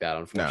anything like that,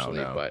 unfortunately,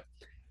 No. but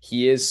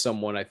he is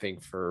someone I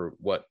think for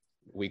what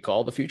we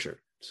call the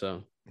future.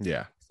 So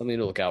yeah, something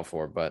to look out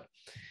for. But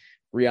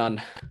Rian,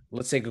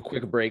 let's take a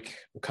quick break.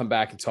 We'll come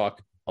back and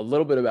talk a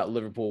little bit about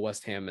Liverpool,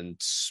 West Ham, and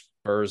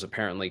Spurs,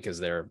 apparently, because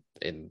they're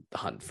in the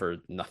hunt for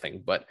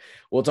nothing. But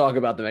we'll talk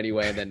about them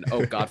anyway. And then,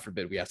 oh, God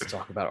forbid, we have to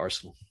talk about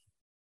Arsenal.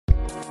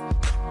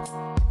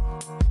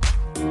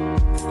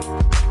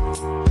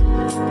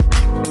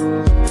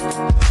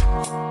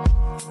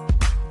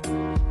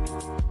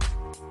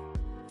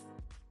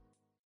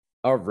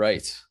 All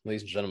right,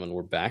 ladies and gentlemen,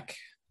 we're back.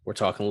 We're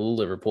talking a little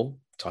Liverpool,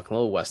 talking a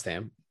little West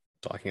Ham,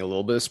 talking a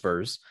little bit of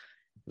Spurs.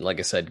 Like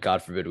I said,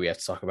 God forbid we have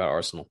to talk about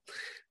Arsenal.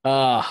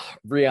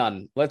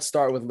 Rian, let's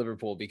start with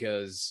Liverpool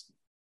because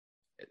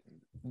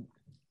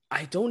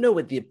I don't know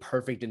what the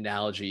perfect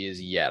analogy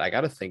is yet. I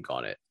got to think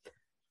on it.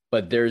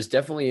 But there's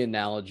definitely an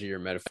analogy or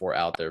metaphor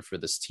out there for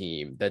this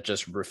team that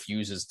just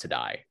refuses to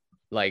die.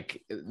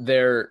 Like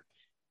they're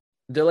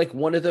like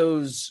one of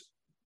those,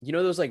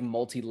 those like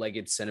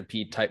multi-legged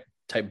centipede type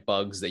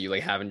bugs that you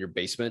like have in your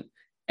basement,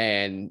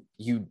 and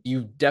you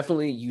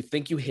definitely you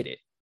think you hit it,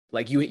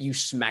 like you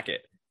smack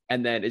it,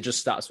 and then it just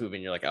stops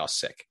moving. You're like, oh,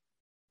 sick,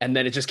 and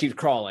then it just keeps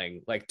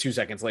crawling like 2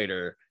 seconds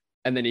later,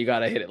 and then you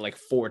gotta hit it like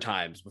 4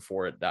 times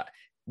before it dies.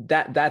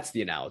 That's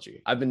the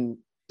analogy. I've been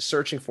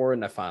searching for it,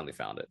 and I finally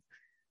found it.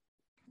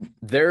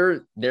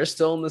 They're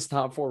still in this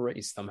top 4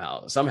 race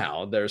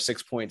somehow they're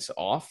 6 points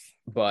off,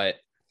 but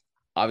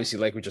obviously,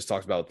 like we just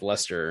talked about with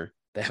Leicester,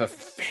 they have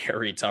a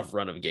very tough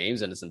run of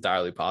games, and it's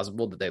entirely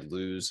possible that they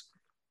lose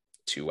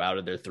 2 out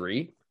of their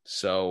 3.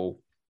 So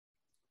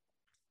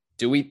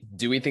do we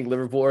think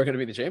Liverpool are going to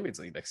be the Champions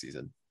League next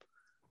season?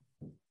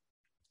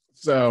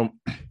 So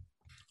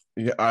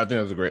yeah, I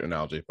think that's a great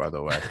analogy, by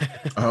the way.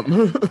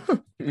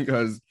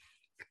 Because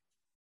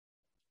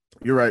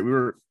you're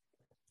right,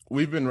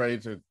 we've been ready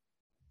to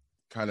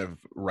kind of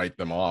write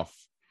them off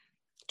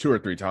 2 or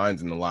 3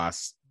 times in the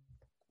last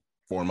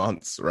 4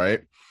 months,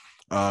 right?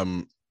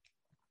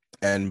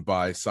 And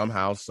by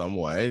somehow, some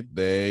way,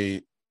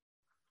 they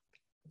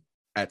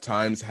at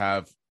times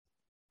have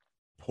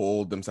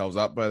pulled themselves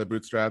up by the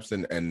bootstraps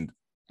and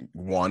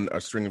won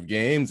a string of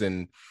games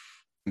and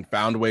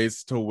found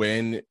ways to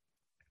win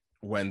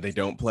when they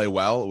don't play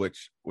well,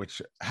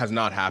 which has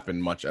not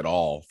happened much at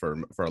all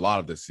for a lot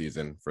of this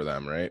season for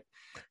them, right?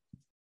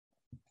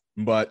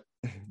 But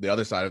the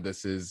other side of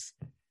this is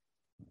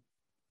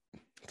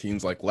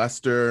teams like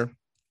Leicester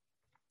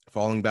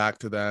falling back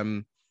to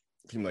them,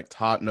 a team like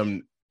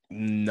Tottenham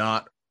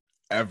not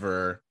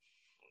ever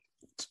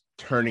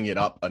turning it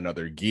up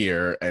another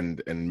gear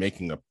and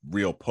making a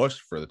real push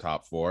for the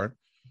top 4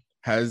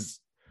 has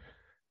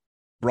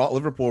brought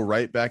Liverpool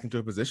right back into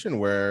a position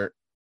where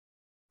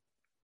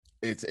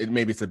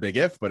maybe it's a big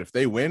if, but if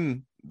they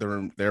win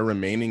their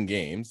remaining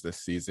games this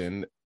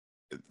season,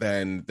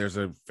 then there's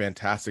a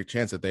fantastic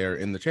chance that they are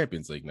in the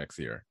Champions League next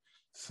year.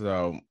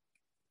 So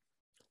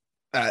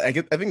I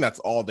think that's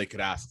all they could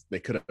ask. They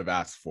could have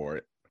asked for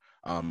it.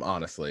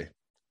 Honestly,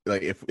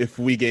 like if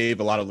we gave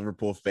a lot of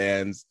Liverpool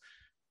fans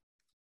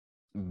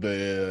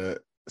the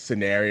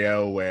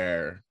scenario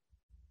where,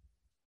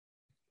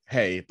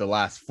 hey, the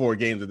last 4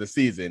 games of the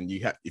season,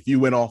 if you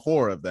win all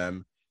 4 of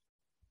them,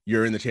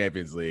 you're in the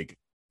Champions League.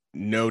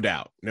 No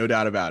doubt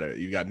about it.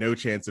 You got no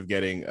chance of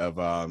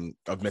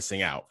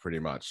missing out, pretty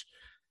much.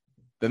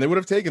 Then they would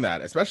have taken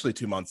that, especially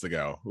 2 months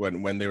ago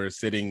when they were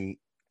sitting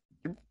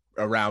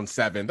around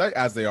 7th,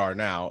 as they are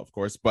now, of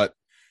course, but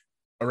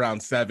around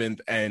 7th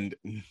and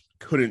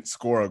couldn't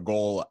score a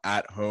goal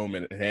at home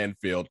in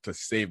Anfield to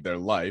save their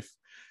life.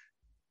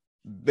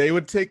 They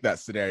would take that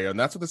scenario, and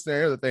that's what the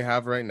scenario that they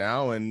have right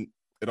now. And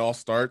it all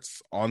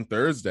starts on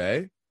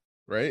Thursday,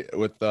 right,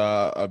 with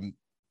the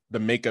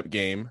makeup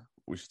game,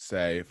 we should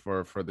say,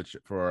 for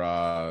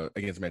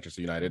against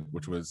Manchester United,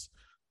 which was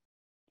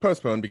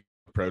postponed because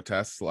of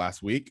protests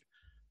last week.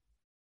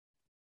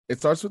 It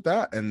starts with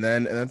that, and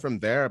then from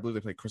there, I believe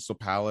they play Crystal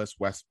Palace,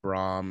 West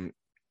Brom,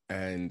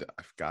 and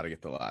I've got to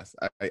get the last.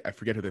 I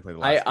forget who they played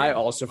the I, last I game.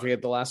 also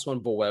forget the last one,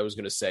 but what I was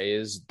going to say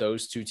is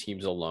those two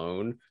teams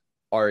alone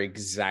are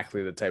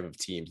exactly the type of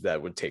teams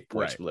that would take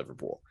points Right. from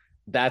Liverpool.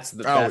 That's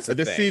Oh, the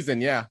this thing.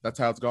 season, yeah, that's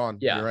how it's gone.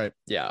 Yeah, You're right.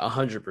 yeah,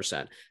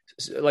 100%.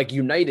 Like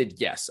United,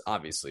 yes,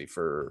 obviously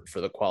for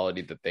the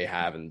quality that they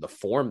have and the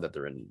form that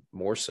they're in,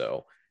 more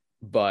so.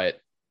 But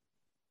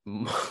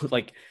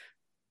like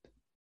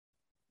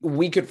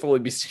we could fully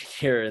be sitting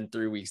here in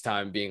 3 weeks'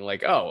 time being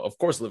like, oh, of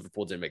course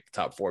Liverpool didn't make the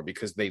top four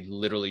because they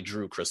literally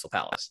drew Crystal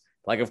Palace.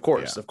 Like, of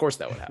course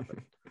that would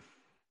happen.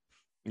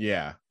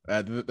 Yeah.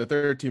 The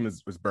third team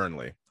was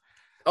Burnley.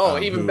 Oh,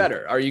 even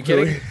better. Are you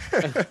kidding?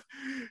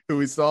 Who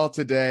we saw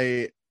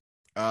today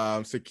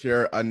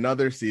secure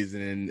another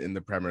season in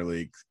the Premier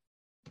League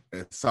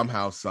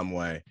somehow, some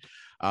way.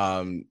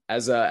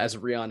 As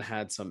Rion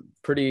had some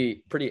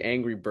pretty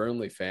angry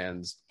Burnley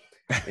fans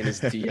in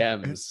his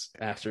DMs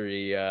after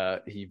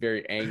he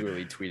very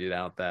angrily tweeted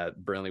out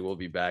that Burnley will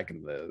be back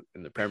in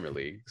the Premier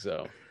League.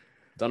 So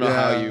don't know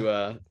how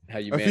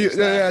you manage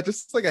that. Yeah,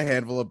 just like a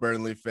handful of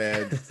Burnley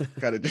fans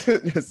kind of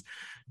just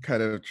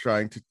kind of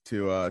trying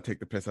to take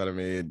the piss out of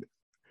me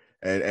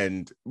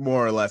and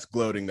more or less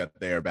gloating that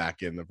they are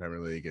back in the Premier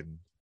League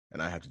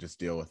and I have to just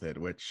deal with it,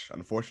 which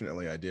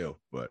unfortunately I do.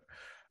 But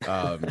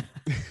but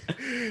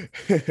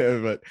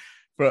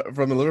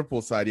from the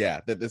Liverpool side,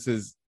 yeah,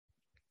 that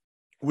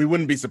we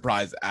wouldn't be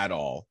surprised at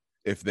all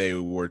if they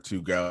were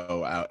to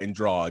go out and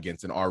draw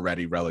against an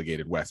already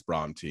relegated West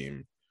Brom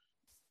team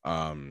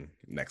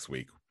next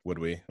week. Would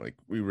we? Like,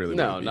 we really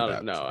no, wouldn't be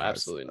that no, surprised.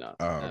 absolutely not.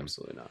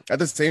 Absolutely not. At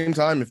the same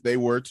time, if they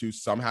were to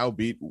somehow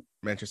beat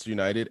Manchester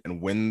United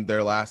and win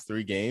their last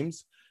 3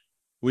 games,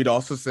 we'd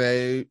also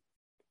say,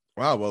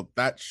 wow, well,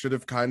 that should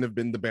have kind of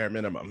been the bare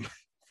minimum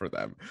for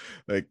them.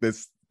 Like,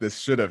 this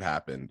should have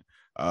happened.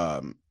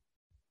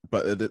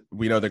 But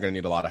we know they're going to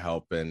need a lot of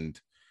help. And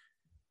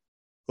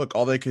look,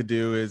 all they could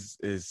do is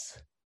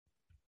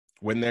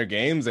win their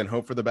games and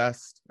hope for the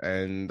best.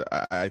 And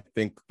I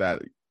think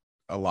that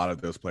a lot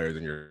of those players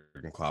in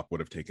Jurgen Klopp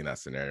would have taken that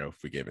scenario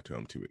if we gave it to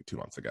him two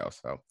months ago.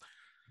 So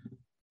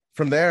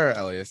from there,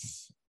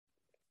 Elias,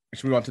 we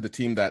should move on to the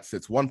team that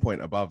sits 1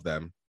 point above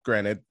them.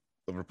 Granted,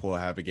 Liverpool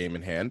have a game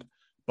in hand,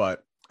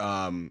 but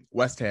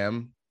West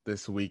Ham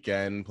this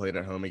weekend played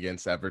at home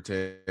against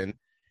Everton,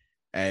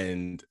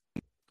 and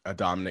a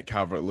dominant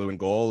Calvert-Lewin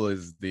goal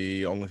is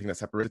the only thing that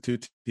separated two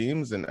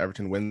teams, and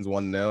Everton wins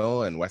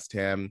 1-0, and West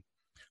Ham,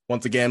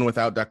 once again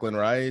without Declan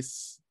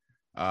Rice,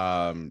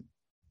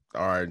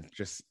 are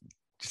just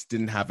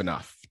didn't have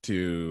enough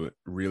to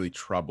really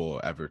trouble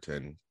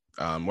Everton.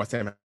 West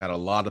Ham had a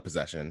lot of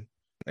possession.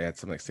 They had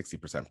something like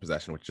 60%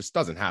 possession, which just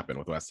doesn't happen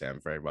with West Ham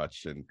very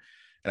much. And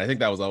I think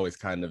that was always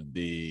kind of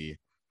the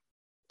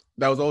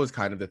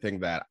thing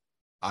that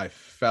I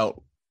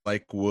felt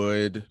like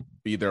would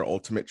be their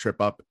ultimate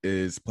trip up,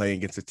 is playing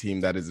against a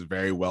team that is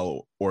very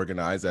well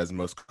organized, as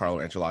most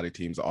Carlo Ancelotti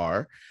teams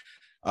are,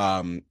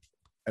 and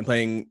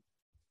playing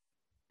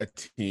a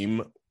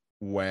team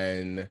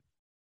when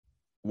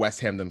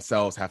West Ham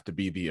themselves have to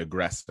be the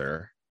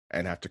aggressor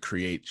and have to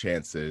create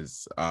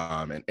chances,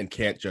 and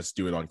can't just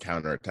do it on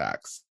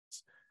counterattacks,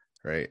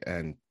 right?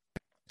 And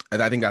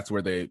I think that's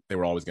where they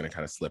were always going to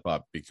kind of slip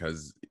up,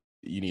 because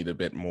you need a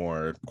bit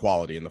more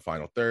quality in the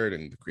final third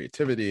and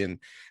creativity, and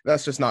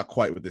that's just not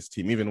quite with this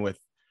team. Even with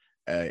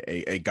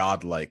a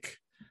godlike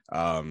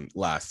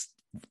last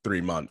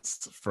 3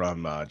 months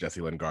from Jesse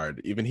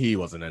Lingard, even he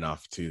wasn't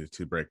enough to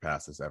break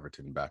past this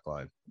Everton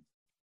backline.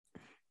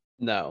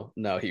 No,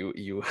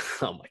 you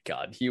oh my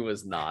God, he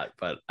was not.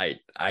 But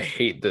I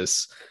hate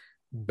this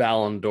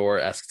Ballon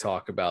d'Or-esque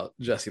talk about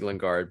Jesse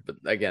Lingard, but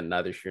again,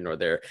 neither here nor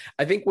there.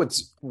 I think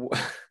what's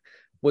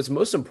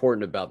most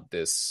important about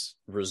this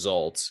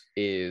result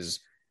is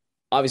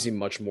obviously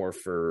much more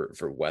for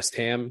West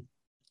Ham,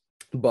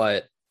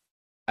 but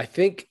I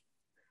think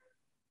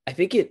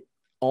it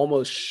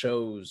almost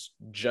shows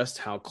just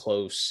how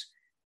close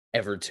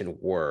Everton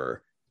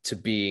were to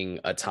being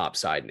a top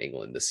side in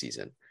England this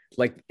season.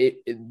 Like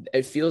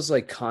it feels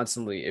like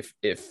constantly,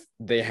 if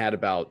they had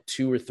about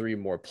 2 or 3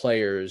 more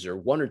players or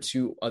 1 or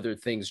 2 other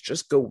things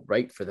just go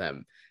right for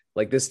them,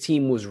 like this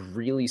team was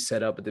really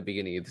set up at the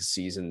beginning of the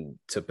season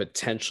to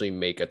potentially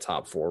make a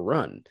top 4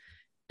 run.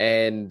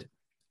 And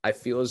I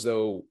feel as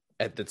though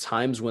at the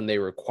times when they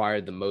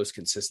required the most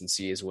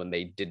consistency is when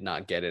they did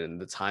not get it. And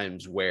the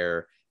times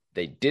where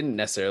they didn't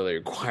necessarily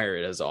require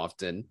it as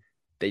often,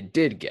 they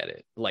did get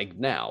it. Like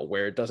now,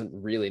 where it doesn't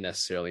really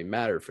necessarily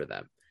matter for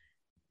them.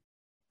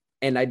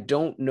 And I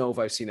don't know if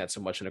I've seen that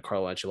so much in a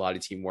Carlo Ancelotti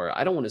team, where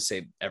I don't want to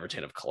say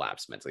Everton have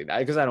collapsed mentally,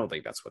 because I don't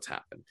think that's what's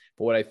happened.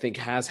 But what I think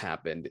has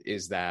happened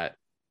is that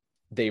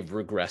they've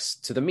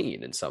regressed to the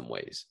mean in some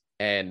ways.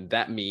 And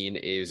that mean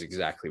is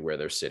exactly where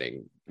they're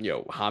sitting. You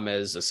know,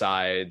 James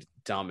aside,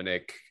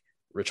 Dominic,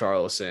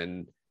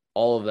 Richarlison,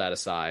 all of that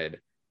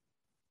aside,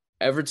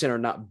 Everton are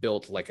not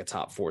built like a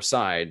top 4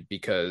 side,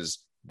 because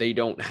they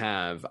don't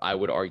have, I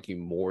would argue,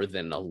 more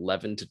than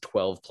 11 to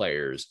 12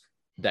 players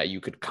that you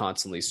could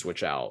constantly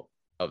switch out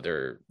of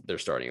their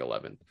starting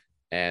 11.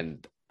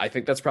 And I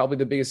think that's probably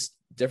the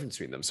difference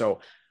between them.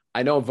 So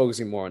I know I'm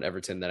focusing more on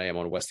Everton than I am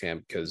on West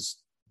Ham because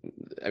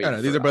I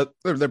mean these are both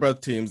they're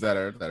both teams that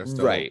are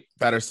still right.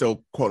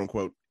 quote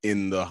unquote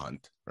in the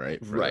hunt,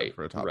 right? For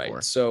a top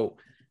four. So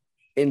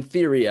in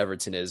theory,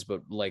 Everton is,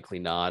 but likely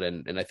not.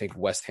 And I think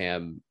West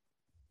Ham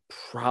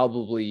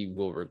probably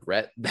will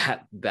regret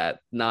that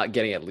not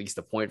getting at least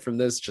a point from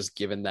this, just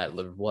given that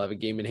Liverpool have a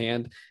game in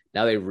hand.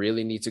 Now they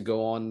really need to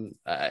go on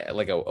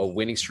like a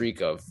winning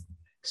streak of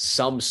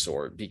some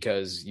sort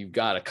because you've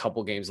got a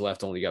couple games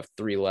left, only got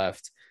 3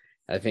 left.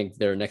 I think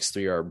their next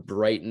 3 are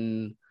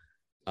Brighton,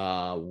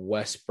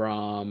 West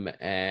Brom,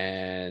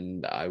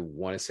 and I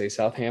want to say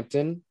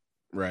Southampton.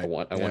 Right. I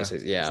want to say,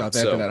 yeah.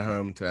 Southampton at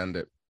home to end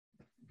it.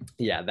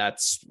 Yeah,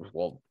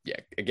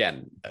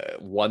 again,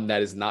 one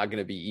that is not going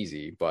to be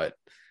easy, but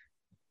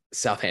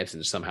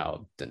Southampton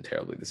somehow done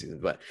terribly this season.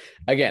 But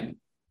again,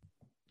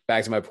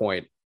 back to my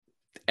point,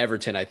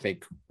 Everton, I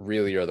think,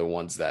 really are the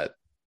ones that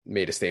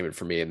made a statement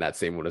for me, and that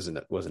statement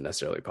wasn't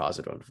necessarily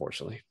positive,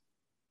 unfortunately.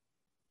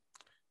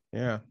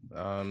 Yeah.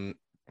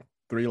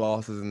 3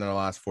 losses in their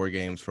last 4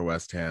 games for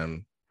West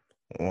Ham,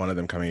 one of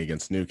them coming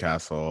against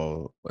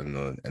Newcastle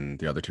and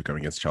the other 2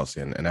 coming against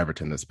Chelsea and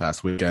Everton this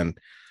past weekend.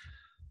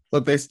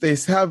 Look, they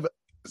have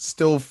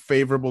still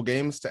favorable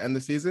games to end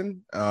the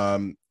season.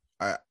 You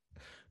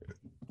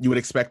would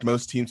expect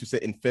most teams who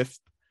sit in 5th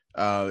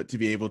to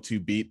be able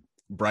to beat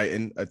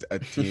Brighton, a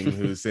team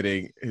who's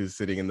sitting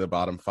in the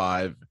bottom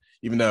 5,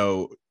 even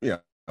though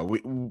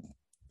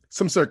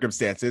some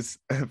circumstances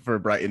for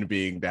Brighton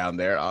being down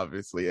there,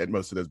 obviously, and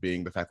most of those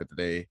being the fact that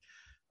they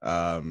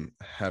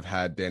have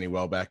had Danny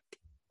Welbeck,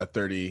 a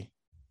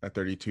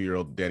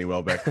 32-year-old Danny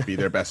Welbeck, be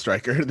their best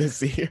striker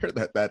this year.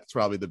 That's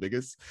probably the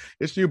biggest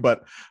issue.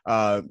 But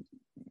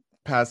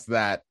past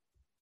that,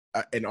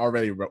 an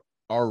already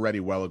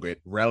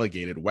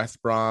relegated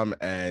West Brom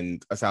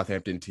and a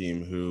Southampton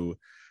team who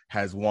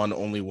has won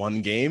only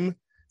 1 game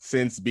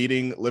since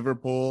beating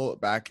Liverpool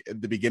back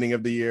at the beginning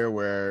of the year,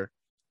 where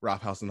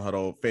Ralph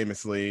Hasenhuttl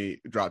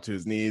famously dropped to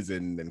his knees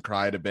and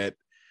cried a bit.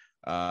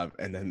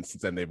 And then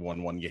since then, they've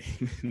won 1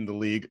 game in the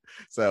league.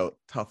 So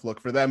tough look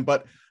for them.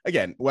 But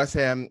again, West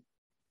Ham,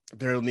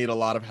 they'll need a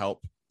lot of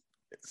help,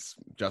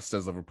 just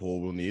as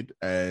Liverpool will need.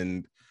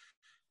 And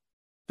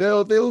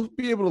they'll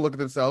be able to look at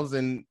themselves.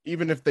 And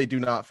even if they do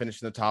not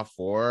finish in the top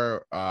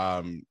 4,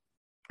 or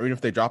even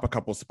if they drop a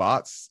couple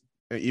spots,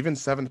 even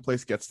 7th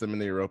place gets them in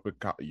the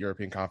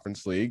European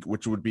Conference League,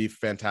 which would be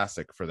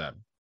fantastic for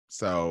them.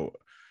 So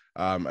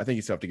I think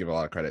you still have to give a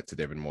lot of credit to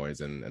David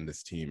Moyes and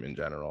this team in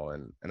general.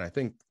 And I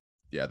think,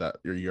 that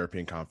your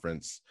European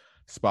Conference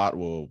spot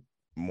will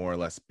more or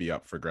less be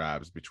up for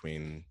grabs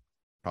between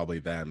probably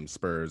them,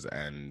 Spurs,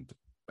 and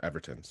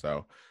Everton.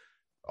 So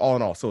all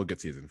in all, still a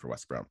good season for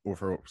West Brom, or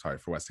for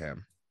West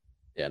Ham.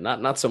 Yeah,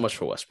 not so much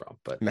for West Brom,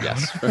 but no,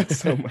 yes, not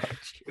so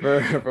much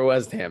for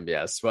West Ham,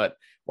 yes. But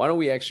why don't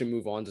we actually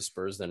move on to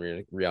Spurs then,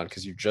 Rian?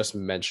 Because you just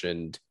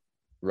mentioned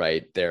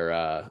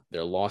their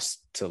loss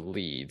to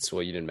Leeds.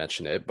 Well, you didn't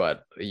mention it,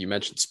 but you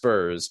mentioned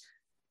Spurs.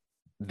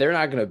 They're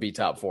not going to be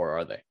top 4,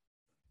 are they?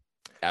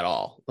 At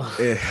all?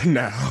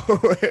 No.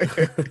 Like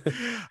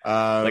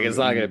it's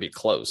not going to be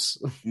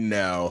close.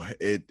 No,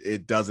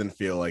 it doesn't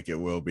feel like it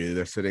will be.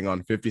 They're sitting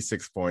on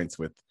 56 points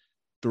with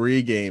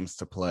 3 games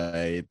to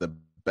play. The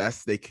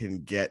best they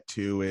can get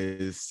to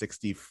is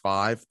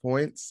 65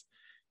 points.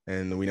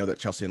 And we know that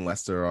Chelsea and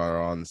Leicester are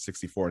on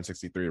 64 and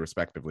 63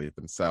 respectively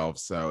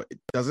themselves. So it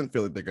doesn't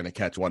feel like they're going to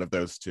catch one of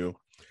those 2.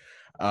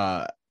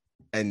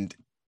 And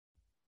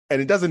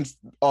it doesn't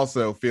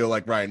also feel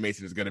like Ryan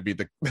Mason is going to be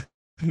the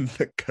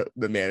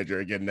manager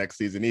again next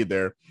season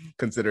either,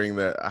 considering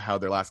how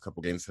their last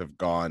couple games have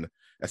gone,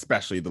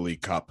 especially the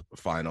League Cup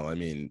final. I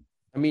mean,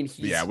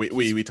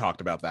 we talked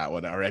about that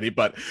one already,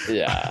 but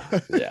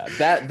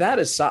that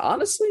aside,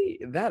 honestly,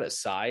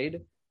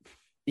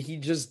 he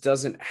just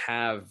doesn't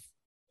have.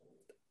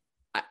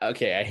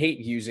 Okay, I hate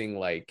using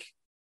like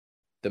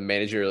the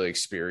managerial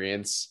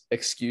experience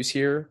excuse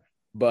here,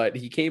 but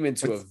he came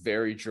into a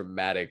very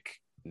dramatic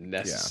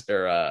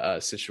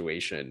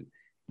situation,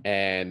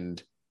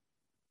 and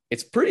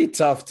it's pretty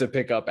tough to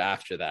pick up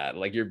after that.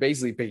 Like you're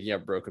basically picking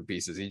up broken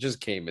pieces. He just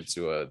came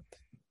into a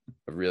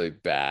really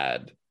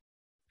bad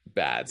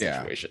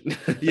situation.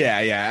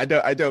 Yeah.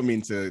 I don't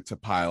mean to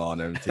pile on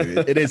him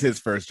too. It is his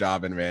first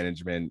job in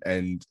management,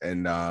 and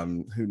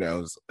who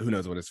knows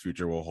what his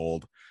future will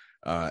hold.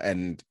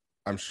 And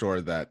I'm sure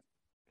that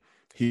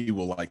he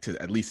will like to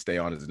at least stay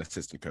on as an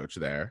assistant coach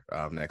there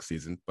next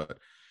season. But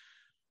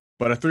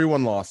a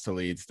 3-1 loss to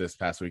Leeds this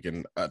past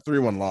weekend, a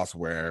 3-1 loss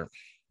where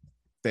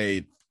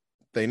they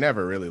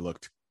never really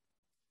looked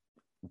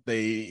like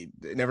they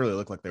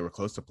were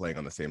close to playing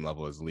on the same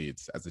level as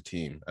Leeds as a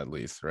team, at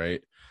least,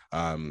 right?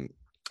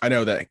 I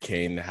know that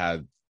Kane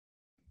had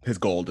his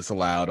goal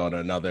disallowed on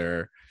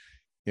another,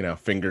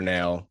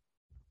 fingernail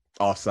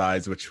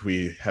offsides, which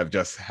we have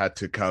just had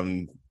to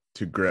come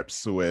to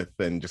grips with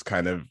and just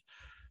kind of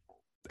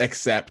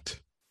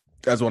accept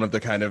as one of the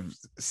kind of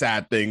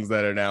sad things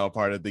that are now a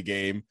part of the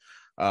game.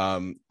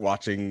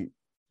 Watching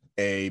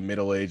a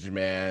middle-aged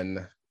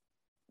man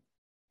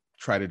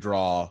try to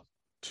draw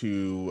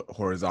two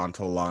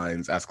horizontal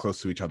lines as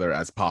close to each other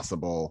as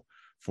possible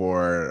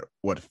for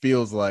what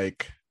feels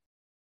like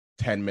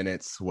 10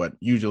 minutes, what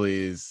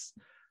usually is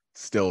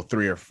still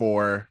 3 or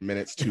 4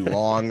 minutes too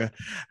long.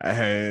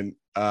 And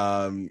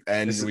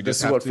this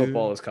is what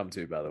football has come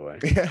to, by the way.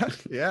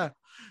 Yeah.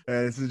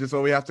 And this is just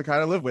what we have to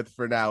kind of live with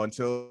for now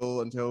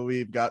until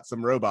we've got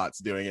some robots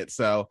doing it.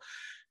 So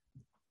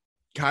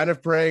kind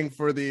of praying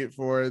for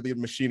the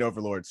machine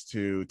overlords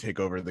to take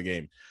over the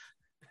game.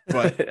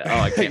 But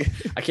I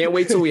can't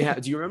wait till we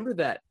have. Do you remember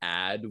that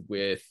ad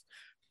with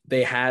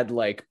they had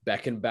like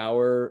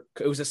Beckenbauer?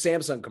 It was a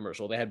Samsung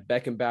commercial. They had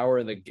Beckenbauer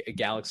in the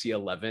Galaxy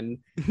 11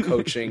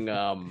 coaching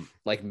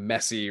like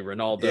Messi,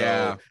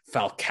 Ronaldo,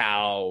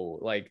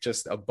 Falcao, like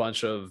just a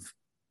bunch of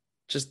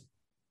just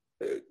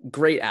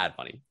great ad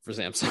money for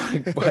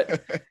Samsung.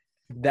 But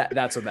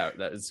that's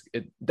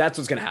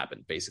what's gonna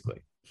happen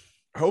basically.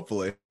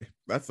 Hopefully,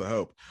 that's the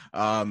hope.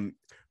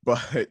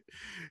 But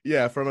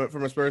yeah, from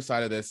a Spurs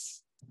side of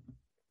this,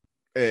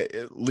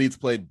 Leeds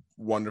played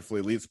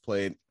wonderfully. Leeds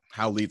played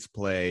how Leeds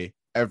play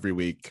every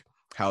week,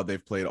 how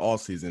they've played all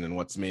season, and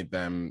what's made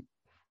them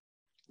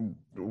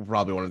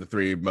probably one of the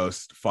 3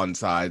 most fun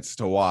sides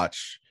to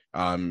watch.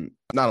 Not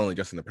only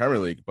just in the Premier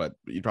League, but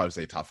you'd probably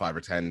say top 5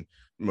 or 10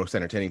 most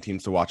entertaining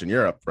teams to watch in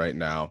Europe right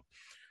now.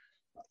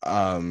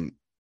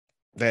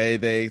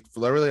 They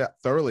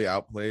thoroughly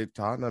outplayed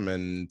Tottenham,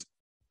 and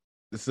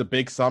this is a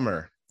big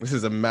summer. This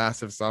is a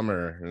massive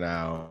summer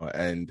now,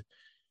 and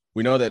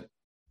we know that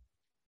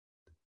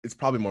it's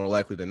probably more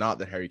likely than not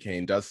that Harry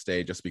Kane does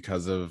stay just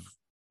because of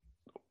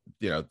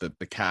the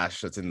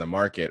cash that's in the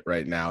market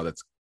right now.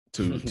 That's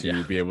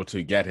to be able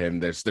to get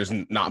him. There's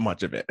not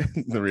much of it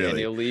really.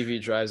 Daniel Levy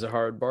drives a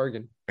hard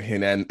bargain,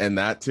 and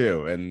that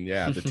too. And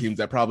the teams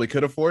that probably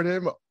could afford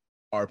him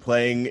are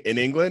playing in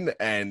England,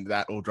 and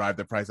that will drive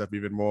the price up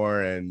even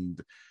more. And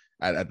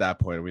at that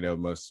point, we know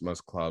most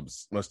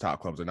top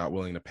clubs are not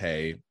willing to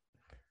pay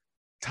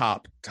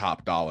top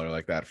dollar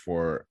like that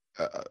for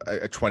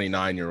a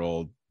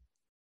 29-year-old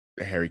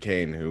Harry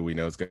Kane, who we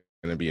know is going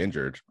to be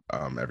injured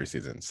every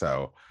season.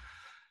 So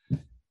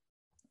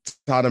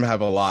Tottenham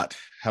have a lot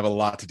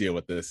to deal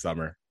with this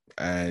summer,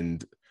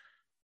 and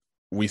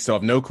we still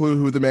have no clue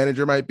who the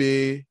manager might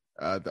be.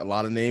 A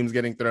lot of names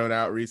getting thrown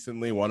out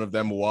recently. One of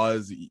them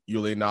was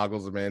Julian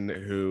Nagelsmann,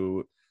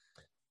 who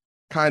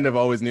kind of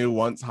always knew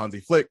once Hansi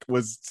Flick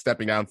was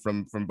stepping down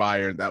from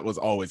Bayern, that was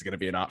always going to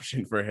be an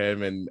option for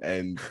him.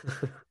 And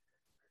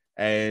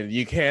and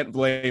you can't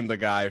blame the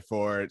guy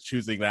for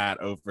choosing that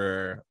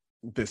over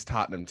this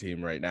Tottenham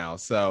team right now.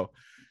 So,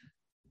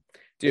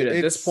 dude,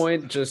 at this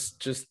point,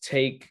 just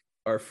take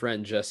our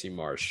friend Jesse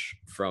Marsch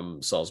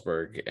from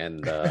Salzburg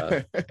and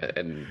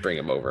bring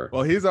him over.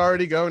 Well, he's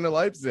already going to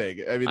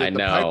Leipzig. I mean,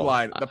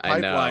 the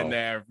pipeline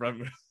there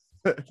from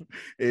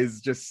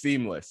is just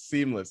seamless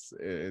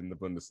in the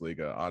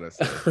Bundesliga,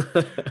 honestly.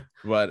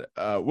 But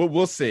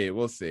we'll see.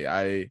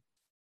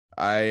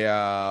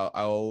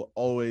 I'll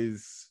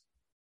always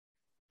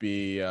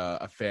be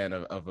a fan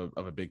of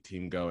a big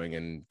team going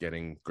and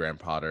getting Graham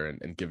Potter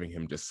and giving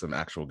him just some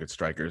actual good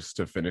strikers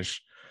to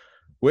finish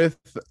with.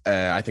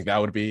 I think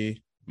that would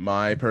be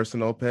my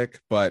personal pick,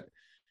 but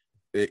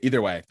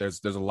either way,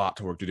 there's a lot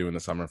to work to do in the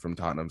summer from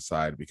Tottenham's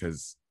side,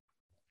 because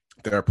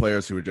there are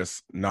players who are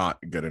just not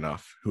good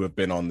enough, who have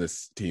been on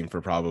this team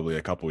for probably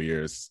a couple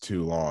years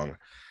too long.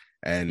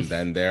 And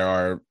then there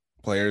are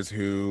players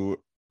who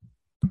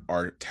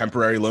are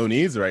temporary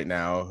loanees right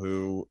now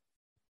who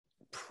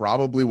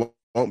probably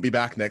won't be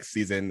back next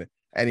season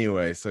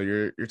anyway. So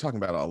you're talking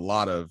about a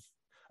lot of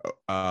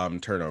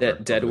turnover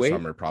dead weight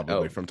summer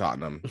probably from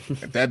Tottenham.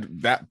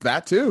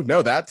 that too.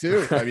 No, that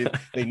too. I mean,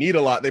 they need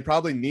a lot. They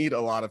probably need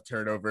a lot of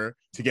turnover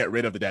to get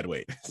rid of the dead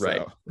weight.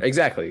 Right.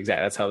 Exactly.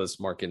 That's how this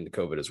market in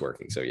COVID is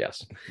working. So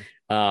yes.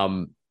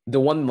 The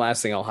one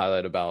last thing I'll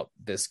highlight about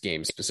this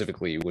game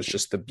specifically was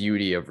just the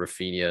beauty of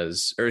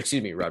Rodrigo's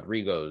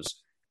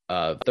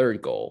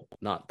third goal,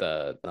 not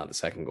the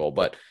second goal,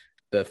 but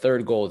the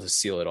third goal to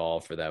seal it all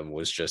for them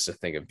was just a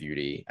thing of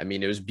beauty. I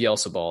mean, it was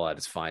Bielsa ball at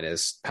its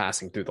finest,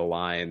 passing through the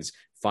lines,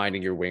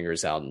 finding your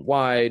wingers out and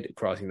wide,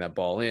 crossing that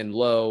ball in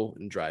low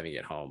and driving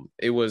it home.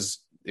 It was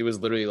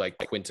literally like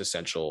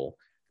quintessential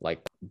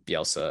like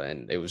Bielsa,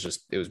 and it was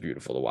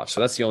beautiful to watch.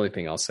 So that's the only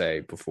thing I'll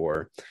say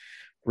before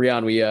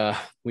Rian,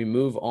 we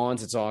move on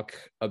to talk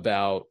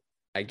about,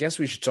 I guess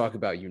we should talk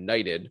about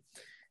United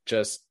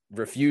just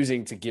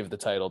refusing to give the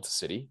title to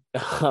City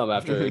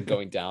after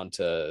going down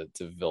to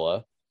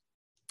Villa.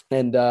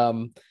 And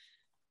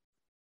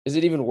is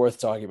it even worth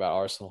talking about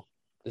Arsenal?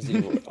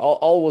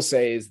 All we'll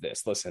say is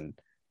this. Listen,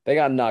 they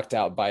got knocked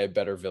out by a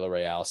better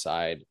Villarreal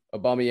side.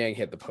 Aubameyang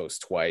hit the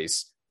post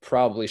twice.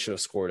 Probably should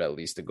have scored at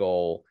least a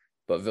goal,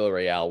 but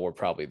Villarreal were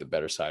probably the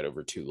better side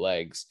over 2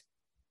 legs.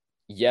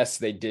 Yes,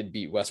 they did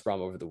beat West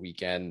Brom over the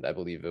weekend. I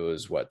believe it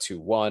was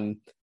 2-1.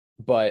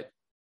 But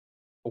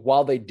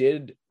while they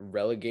did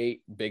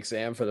relegate Big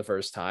Sam for the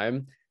first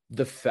time,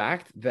 the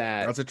fact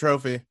that that's a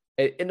trophy.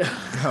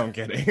 I'm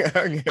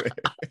kidding.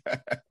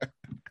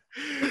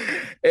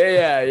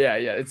 Yeah.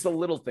 It's the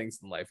little things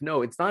in life.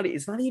 No, it's not.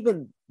 It's not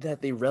even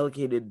that they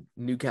relegated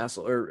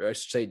Newcastle, or I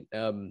should say,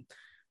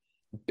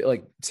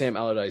 like Sam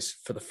Allardyce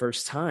for the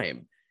first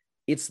time.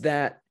 It's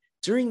that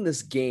during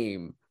this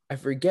game, I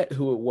forget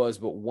who it was,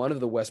 but one of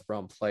the West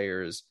Brom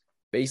players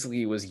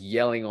basically was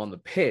yelling on the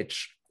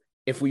pitch,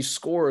 if we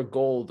score a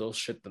goal, they'll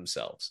shit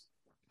themselves.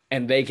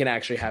 And they can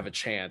actually have a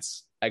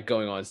chance at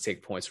going on to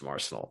take points from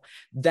Arsenal.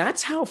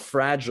 That's how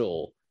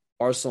fragile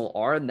Arsenal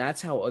are, and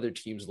that's how other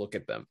teams look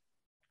at them.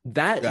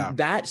 Yeah.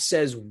 That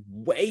says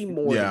way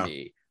more to Yeah.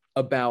 me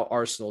about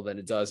Arsenal than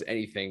it does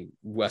anything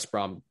West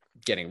Brom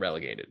getting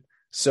relegated.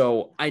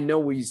 So I know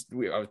we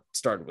are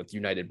started with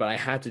United, but I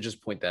had to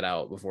just point that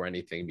out before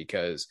anything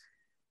because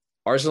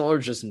Arsenal are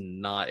just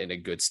not in a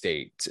good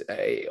state.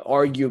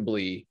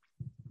 Arguably,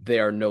 they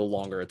are no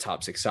longer a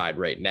top six side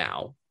right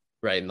now.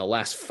 Right in the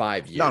last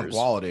 5 years, not no,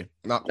 quality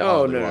no,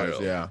 no, wise.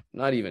 no, Yeah.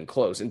 not even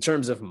close. In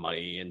terms of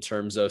money, in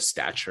terms of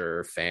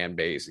stature, fan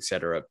base,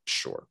 etc.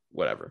 Sure,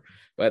 whatever.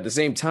 But at the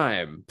same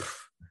time,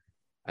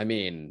 I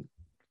mean,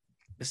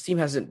 this team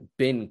hasn't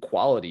been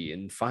quality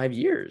in 5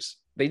 years.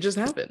 They just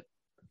haven't.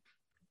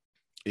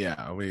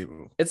 Yeah.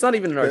 It's not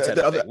even an Arteta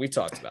other, thing. We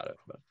talked about it.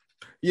 But.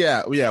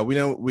 yeah.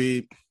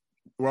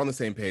 We're on the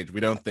same page. We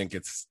don't think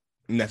it's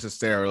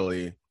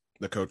necessarily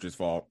the coach's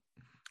fault,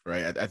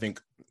 right? I think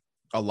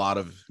a lot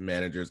of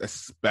managers,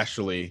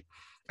 especially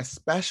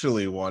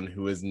one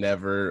who has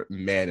never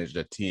managed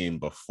a team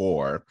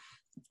before,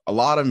 a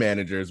lot of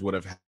managers would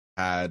have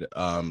had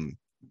a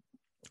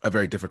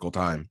very difficult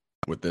time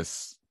with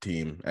this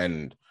team.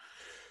 And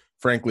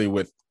frankly,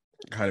 with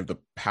kind of the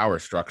power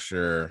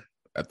structure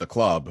at the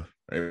club,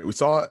 right? We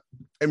saw,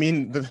 I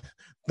mean, the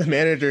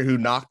manager who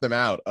knocked them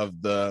out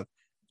of the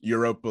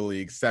Europa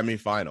League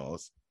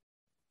semifinals,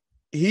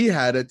 he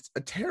had a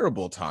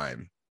terrible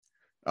time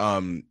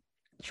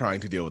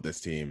trying to deal with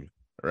this team,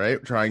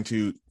 right? Trying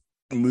to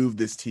move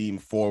this team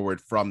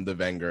forward from the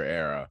Wenger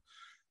era.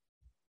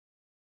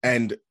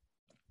 And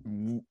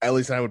at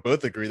least I would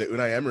both agree that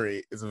Unai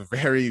Emery is a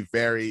very,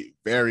 very,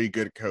 very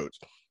good coach.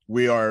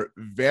 We are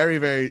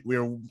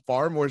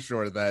far more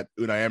sure that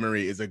Unai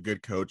Emery is a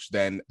good coach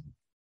than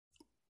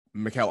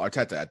Mikel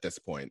Arteta at this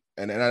point.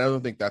 And I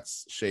don't think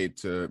that's shade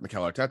to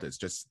Mikel Arteta. It's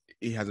just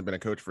he hasn't been a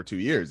coach for 2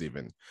 years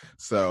even.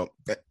 So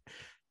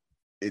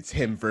it's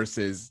him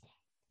versus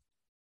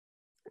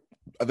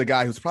the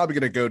guy who's probably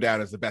going to go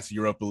down as the best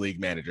Europa League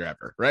manager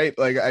ever, right?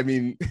 Like, I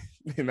mean,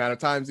 the amount of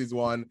times he's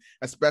won,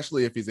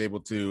 especially if he's able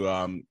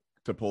to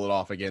pull it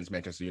off against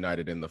Manchester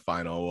United in the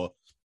final. Well,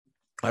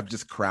 I've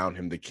just crowned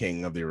him the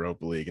king of the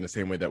Europa League in the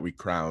same way that we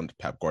crowned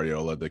Pep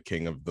Guardiola the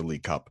king of the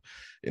League Cup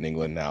in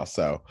England now.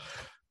 So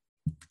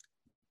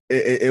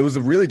it was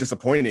a really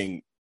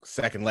disappointing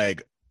second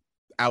leg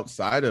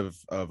outside of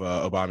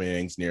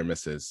Aubameyang's near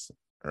misses,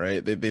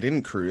 right? They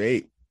didn't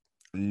create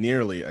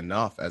nearly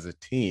enough as a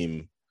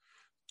team,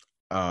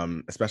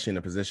 especially in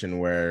a position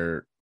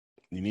where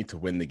you need to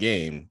win the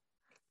game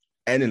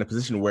and in a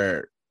position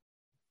where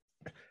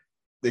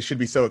they should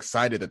be so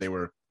excited that they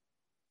were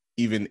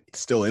even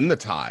still in the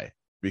tie,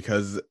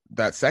 because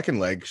that second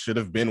leg should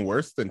have been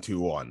worse than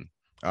 2-1.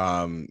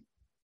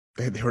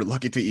 They were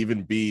lucky to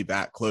even be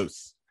that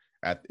close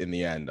in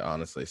the end,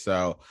 honestly.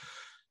 So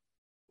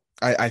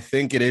I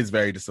think it is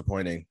very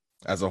disappointing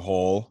as a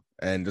whole,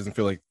 and doesn't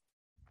feel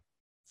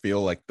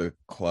like the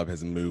club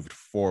has moved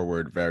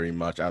forward very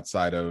much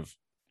outside of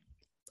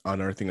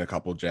unearthing a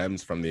couple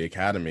gems from the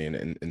academy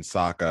in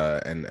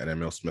Saka and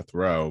Emil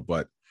Smith-Rowe.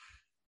 But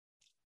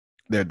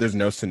there's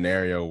no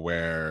scenario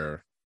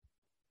where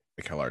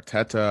Mikel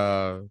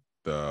Arteta,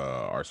 the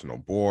Arsenal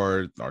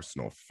board, the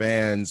Arsenal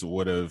fans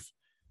would have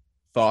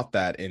thought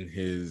that in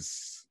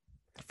his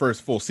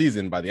first full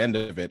season, by the end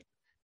of it,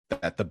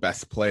 that the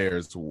best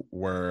players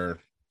were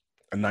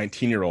a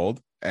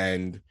 19-year-old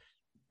and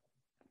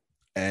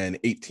an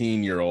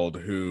 18-year-old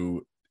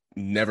who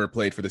never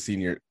played for the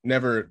senior,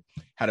 never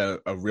had a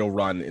real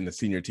run in the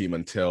senior team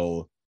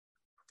until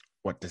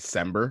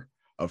December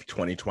of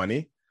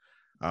 2020.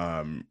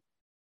 That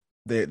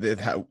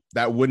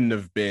wouldn't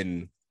have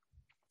been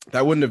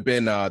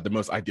the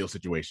most ideal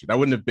situation. That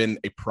wouldn't have been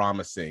a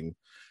promising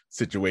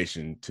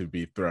situation to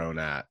be thrown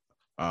at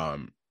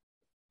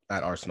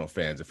Arsenal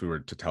fans if we were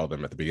to tell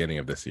them at the beginning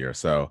of this year.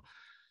 So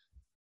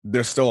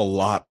there's still a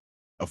lot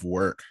of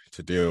work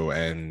to do,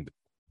 and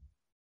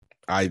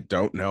I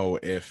don't know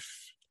if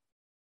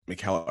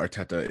Mikel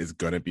Arteta is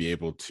going to be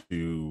able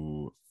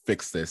to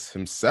fix this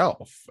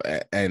himself.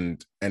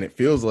 And it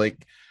feels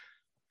like,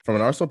 from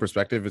an Arsenal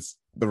perspective, it's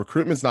the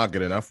recruitment's not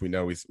good enough. We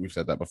know we've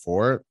said that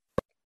before.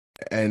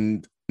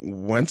 And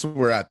once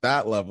we're at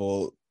that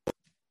level,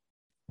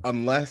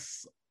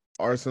 unless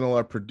Arsenal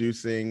are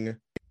producing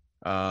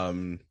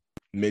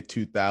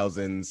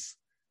mid-2000s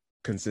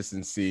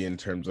consistency in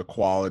terms of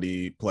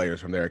quality players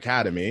from their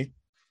academy,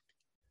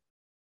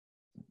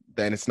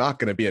 then it's not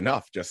going to be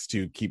enough just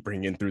to keep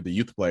bringing in through the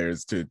youth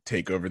players to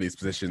take over these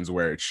positions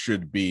where it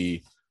should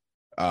be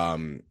a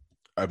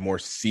more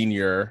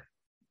senior,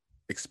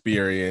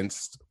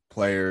 experienced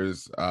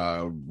players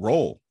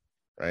role,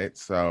 right?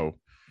 So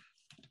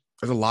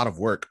there's a lot of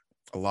work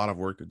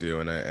to do,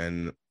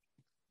 and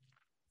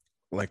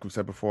like we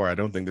said before, I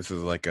don't think this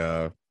is like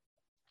a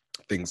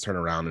things turn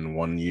around in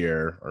 1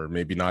 year or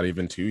maybe not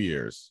even 2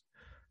 years.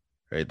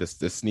 Right?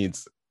 This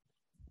needs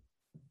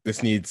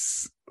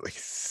like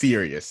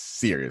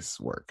serious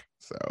work.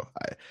 So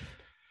I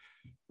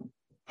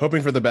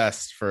hoping for the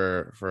best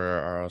for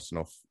our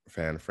Arsenal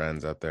fan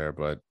friends out there,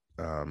 but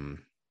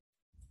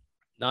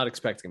Not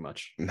expecting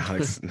much.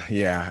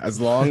 yeah, as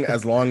long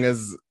as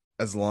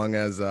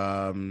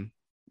the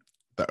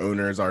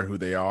owners are who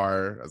they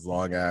are, as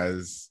long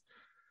as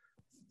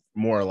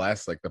more or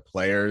less like the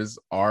players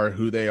are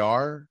who they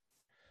are,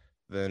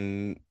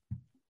 then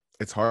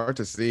it's hard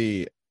to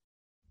see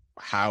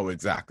how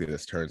exactly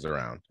this turns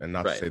around. And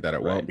not to say that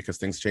it won't, because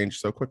things change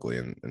so quickly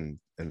in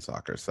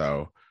soccer.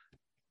 So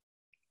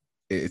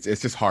it's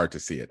just hard to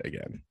see it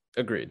again.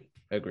 Agreed.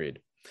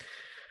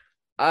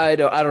 I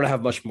don't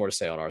have much more to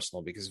say on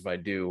Arsenal, because if I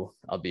do,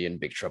 I'll be in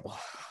big trouble.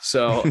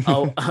 So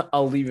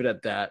I'll leave it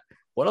at that.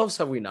 What else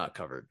have we not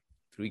covered?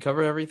 Did we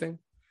cover everything?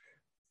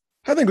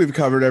 I think we've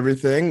covered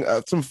everything.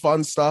 Some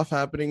fun stuff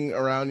happening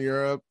around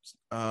Europe.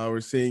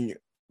 We're seeing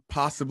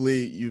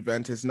possibly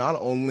Juventus, not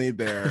only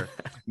their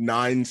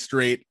 9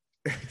 straight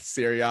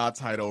Serie A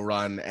title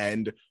run,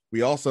 and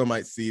we also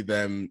might see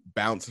them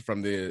bounce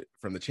from the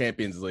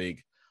Champions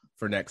League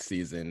for next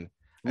season.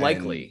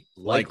 Likely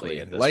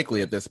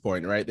at this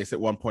point, right? They sit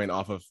 1 point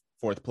off of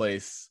 4th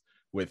place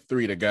with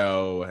 3 to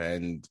go,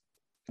 and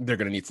they're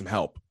going to need some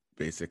help,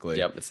 basically.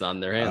 Yep, it's not in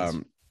their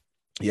hands.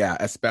 Yeah,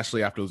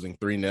 especially after losing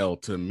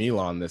 3-0 to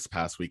Milan this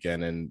past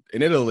weekend. And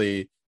in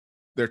Italy,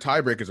 their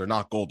tiebreakers are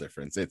not goal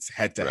difference. It's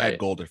head-to-head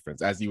goal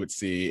difference, as you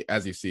see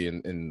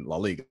in La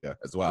Liga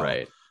as well.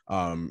 Right.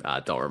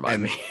 Don't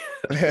remind me.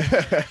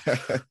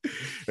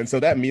 And so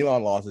that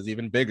Milan loss is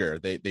even bigger.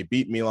 They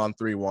beat Milan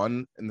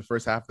 3-1 in the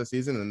first half of the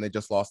season, and they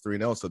just lost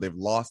 3-0. So they've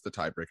lost the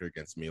tiebreaker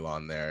against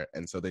Milan there.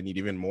 And so they need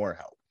even more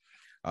help.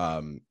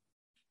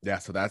 Yeah,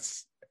 so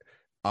that's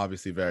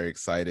obviously very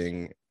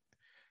exciting.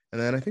 And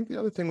then I think the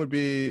other thing would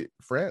be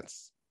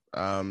France.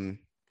 The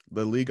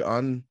Ligue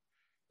 1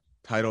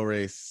 title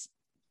race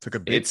took a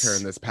big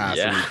turn this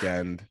past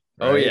weekend.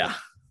 Right? Oh, yeah.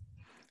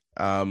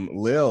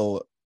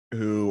 Lille,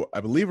 who I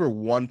believe were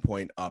 1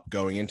 point up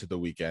going into the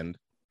weekend,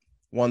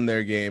 won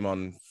their game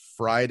on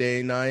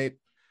Friday night.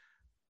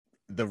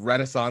 The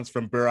renaissance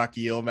from Burak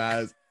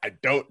Yilmaz. I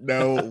don't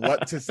know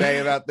what to say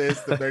about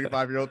this. The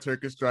 35-year-old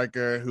Turkish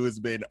striker who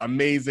has been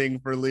amazing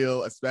for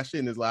Lille, especially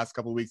in his last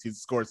couple of weeks. He's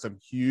scored some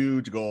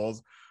huge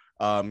goals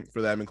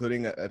for them,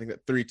 including, I think, a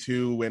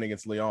 3-2 win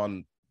against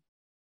Lyon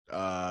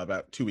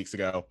about 2 weeks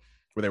ago,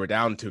 where they were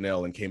down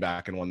 2-0 and came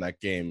back and won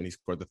that game, and he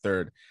scored the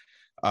third.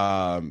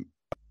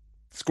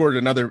 Scored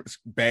another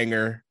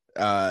banger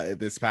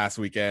this past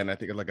weekend. I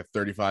think like a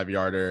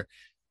 35-yarder.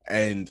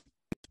 And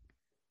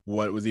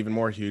what was even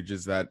more huge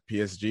is that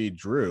PSG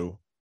drew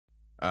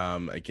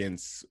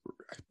against,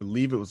 I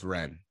believe it was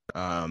Rennes.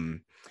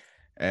 And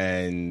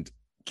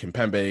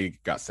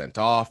Kimpembe got sent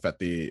off at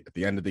the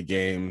end of the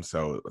game.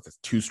 So it's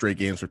 2 straight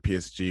games for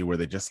PSG where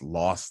they just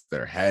lost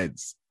their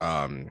heads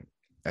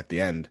at the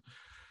end.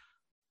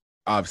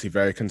 Obviously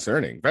very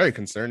concerning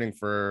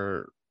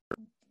for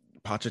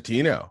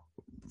Pochettino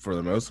for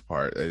the most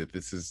part. It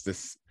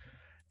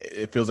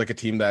feels like a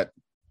team that,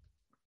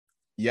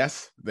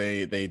 yes,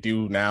 they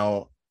do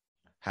now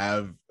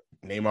have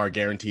Neymar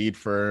guaranteed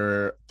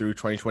through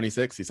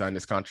 2026. He signed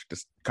his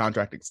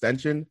contract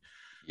extension.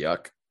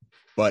 Yuck.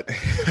 But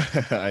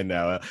I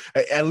know.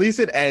 At least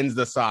it ends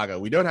the saga.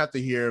 We don't have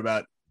to hear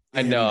about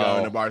him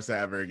going to Barca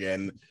ever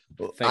again.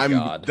 Thank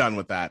God. Done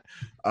with that.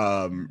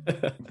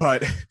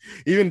 But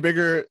even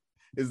bigger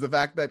is the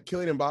fact that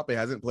Kylian Mbappe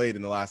hasn't played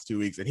in the last 2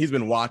 weeks, and he's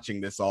been watching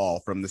this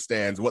all from the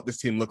stands, what this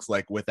team looks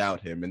like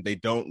without him, and they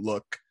don't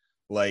look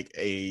like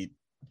a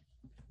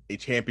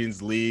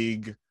Champions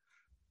League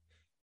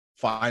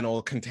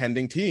final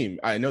contending team.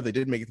 I know they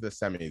did make it to the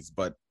semis,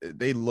 but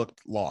they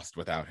looked lost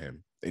without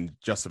him in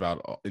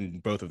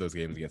both of those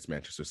games against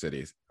Manchester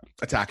City,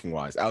 attacking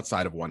wise,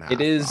 outside of one half.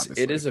 It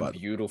is a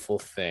beautiful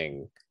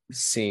thing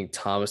seeing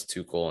Thomas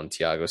Tuchel and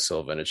Thiago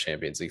Silva in a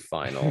Champions League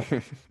final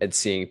and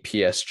seeing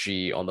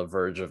PSG on the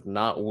verge of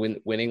not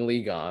winning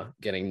Liga,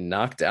 getting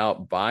knocked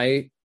out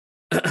by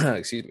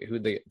excuse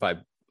me,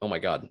 oh my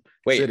God.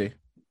 Wait. City.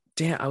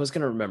 Damn, I was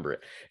going to remember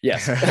it.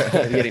 Yes.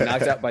 Getting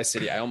knocked out by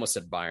City. I almost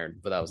said Bayern,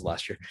 but that was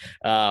last year.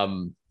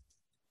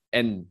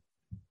 And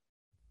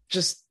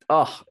just,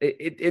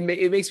 it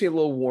makes me a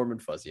little warm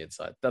and fuzzy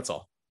inside. That's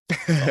all.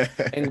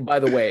 And by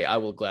the way, I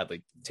will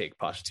gladly take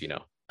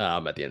Pochettino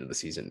at the end of the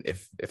season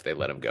if they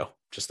let him go.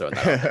 Just throwing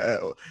that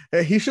out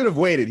there. He should have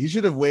waited. He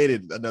should have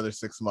waited another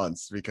 6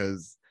 months,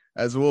 because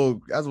as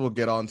we'll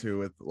get onto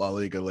with La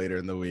Liga later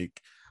in the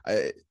week,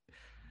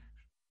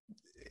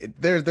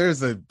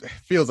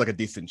 feels like a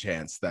decent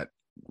chance that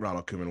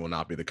Ronald Koeman will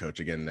not be the coach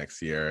again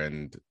next year,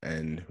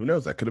 and who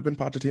knows, that could have been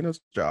Pochettino's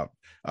job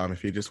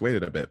if he just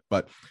waited a bit.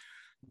 But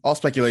all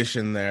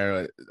speculation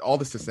there. All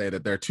this to say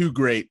that there are 2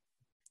 great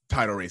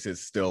title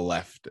races still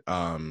left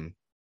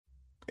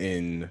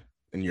in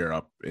in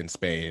Europe, in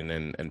Spain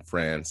and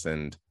France,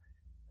 and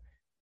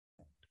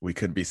we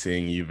could be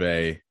seeing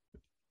Juve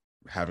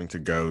having to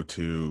go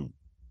to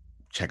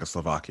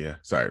Czechoslovakia.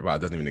 Sorry, wow, it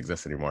doesn't even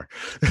exist anymore.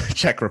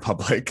 Czech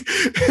Republic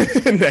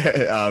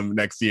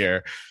next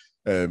year,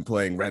 and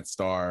playing Red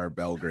Star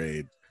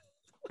Belgrade.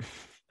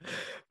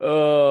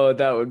 Oh,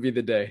 that would be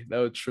the day. That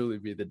would truly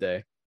be the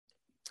day.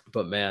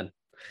 But man,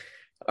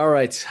 all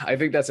right. I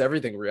think that's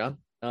everything, Rian.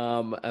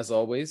 As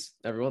always,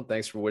 everyone,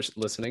 thanks for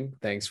listening.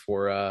 Thanks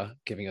for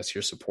giving us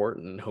your support,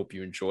 and hope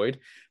you enjoyed.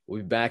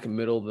 We'll be back in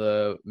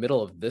middle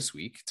of this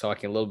week,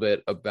 talking a little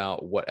bit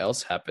about what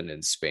else happened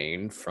in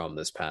Spain from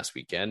this past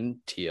weekend.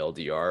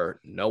 TLDR,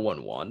 no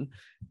one won.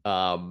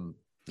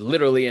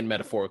 Literally and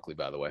metaphorically,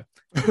 by the way.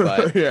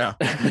 But yeah.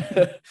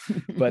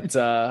 But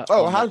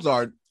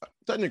Hazard,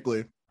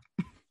 technically.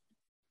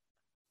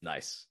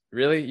 Nice.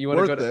 Really? You want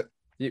to go to it?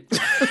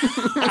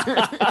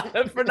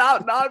 For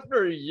not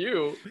for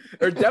you,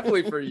 or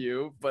definitely for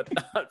you, but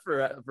not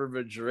for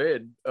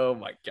Madrid. Oh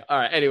my god. All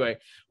right, anyway,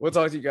 we'll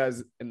talk to you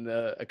guys in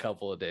a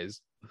couple of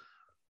days.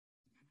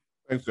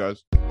 Thanks,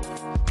 guys.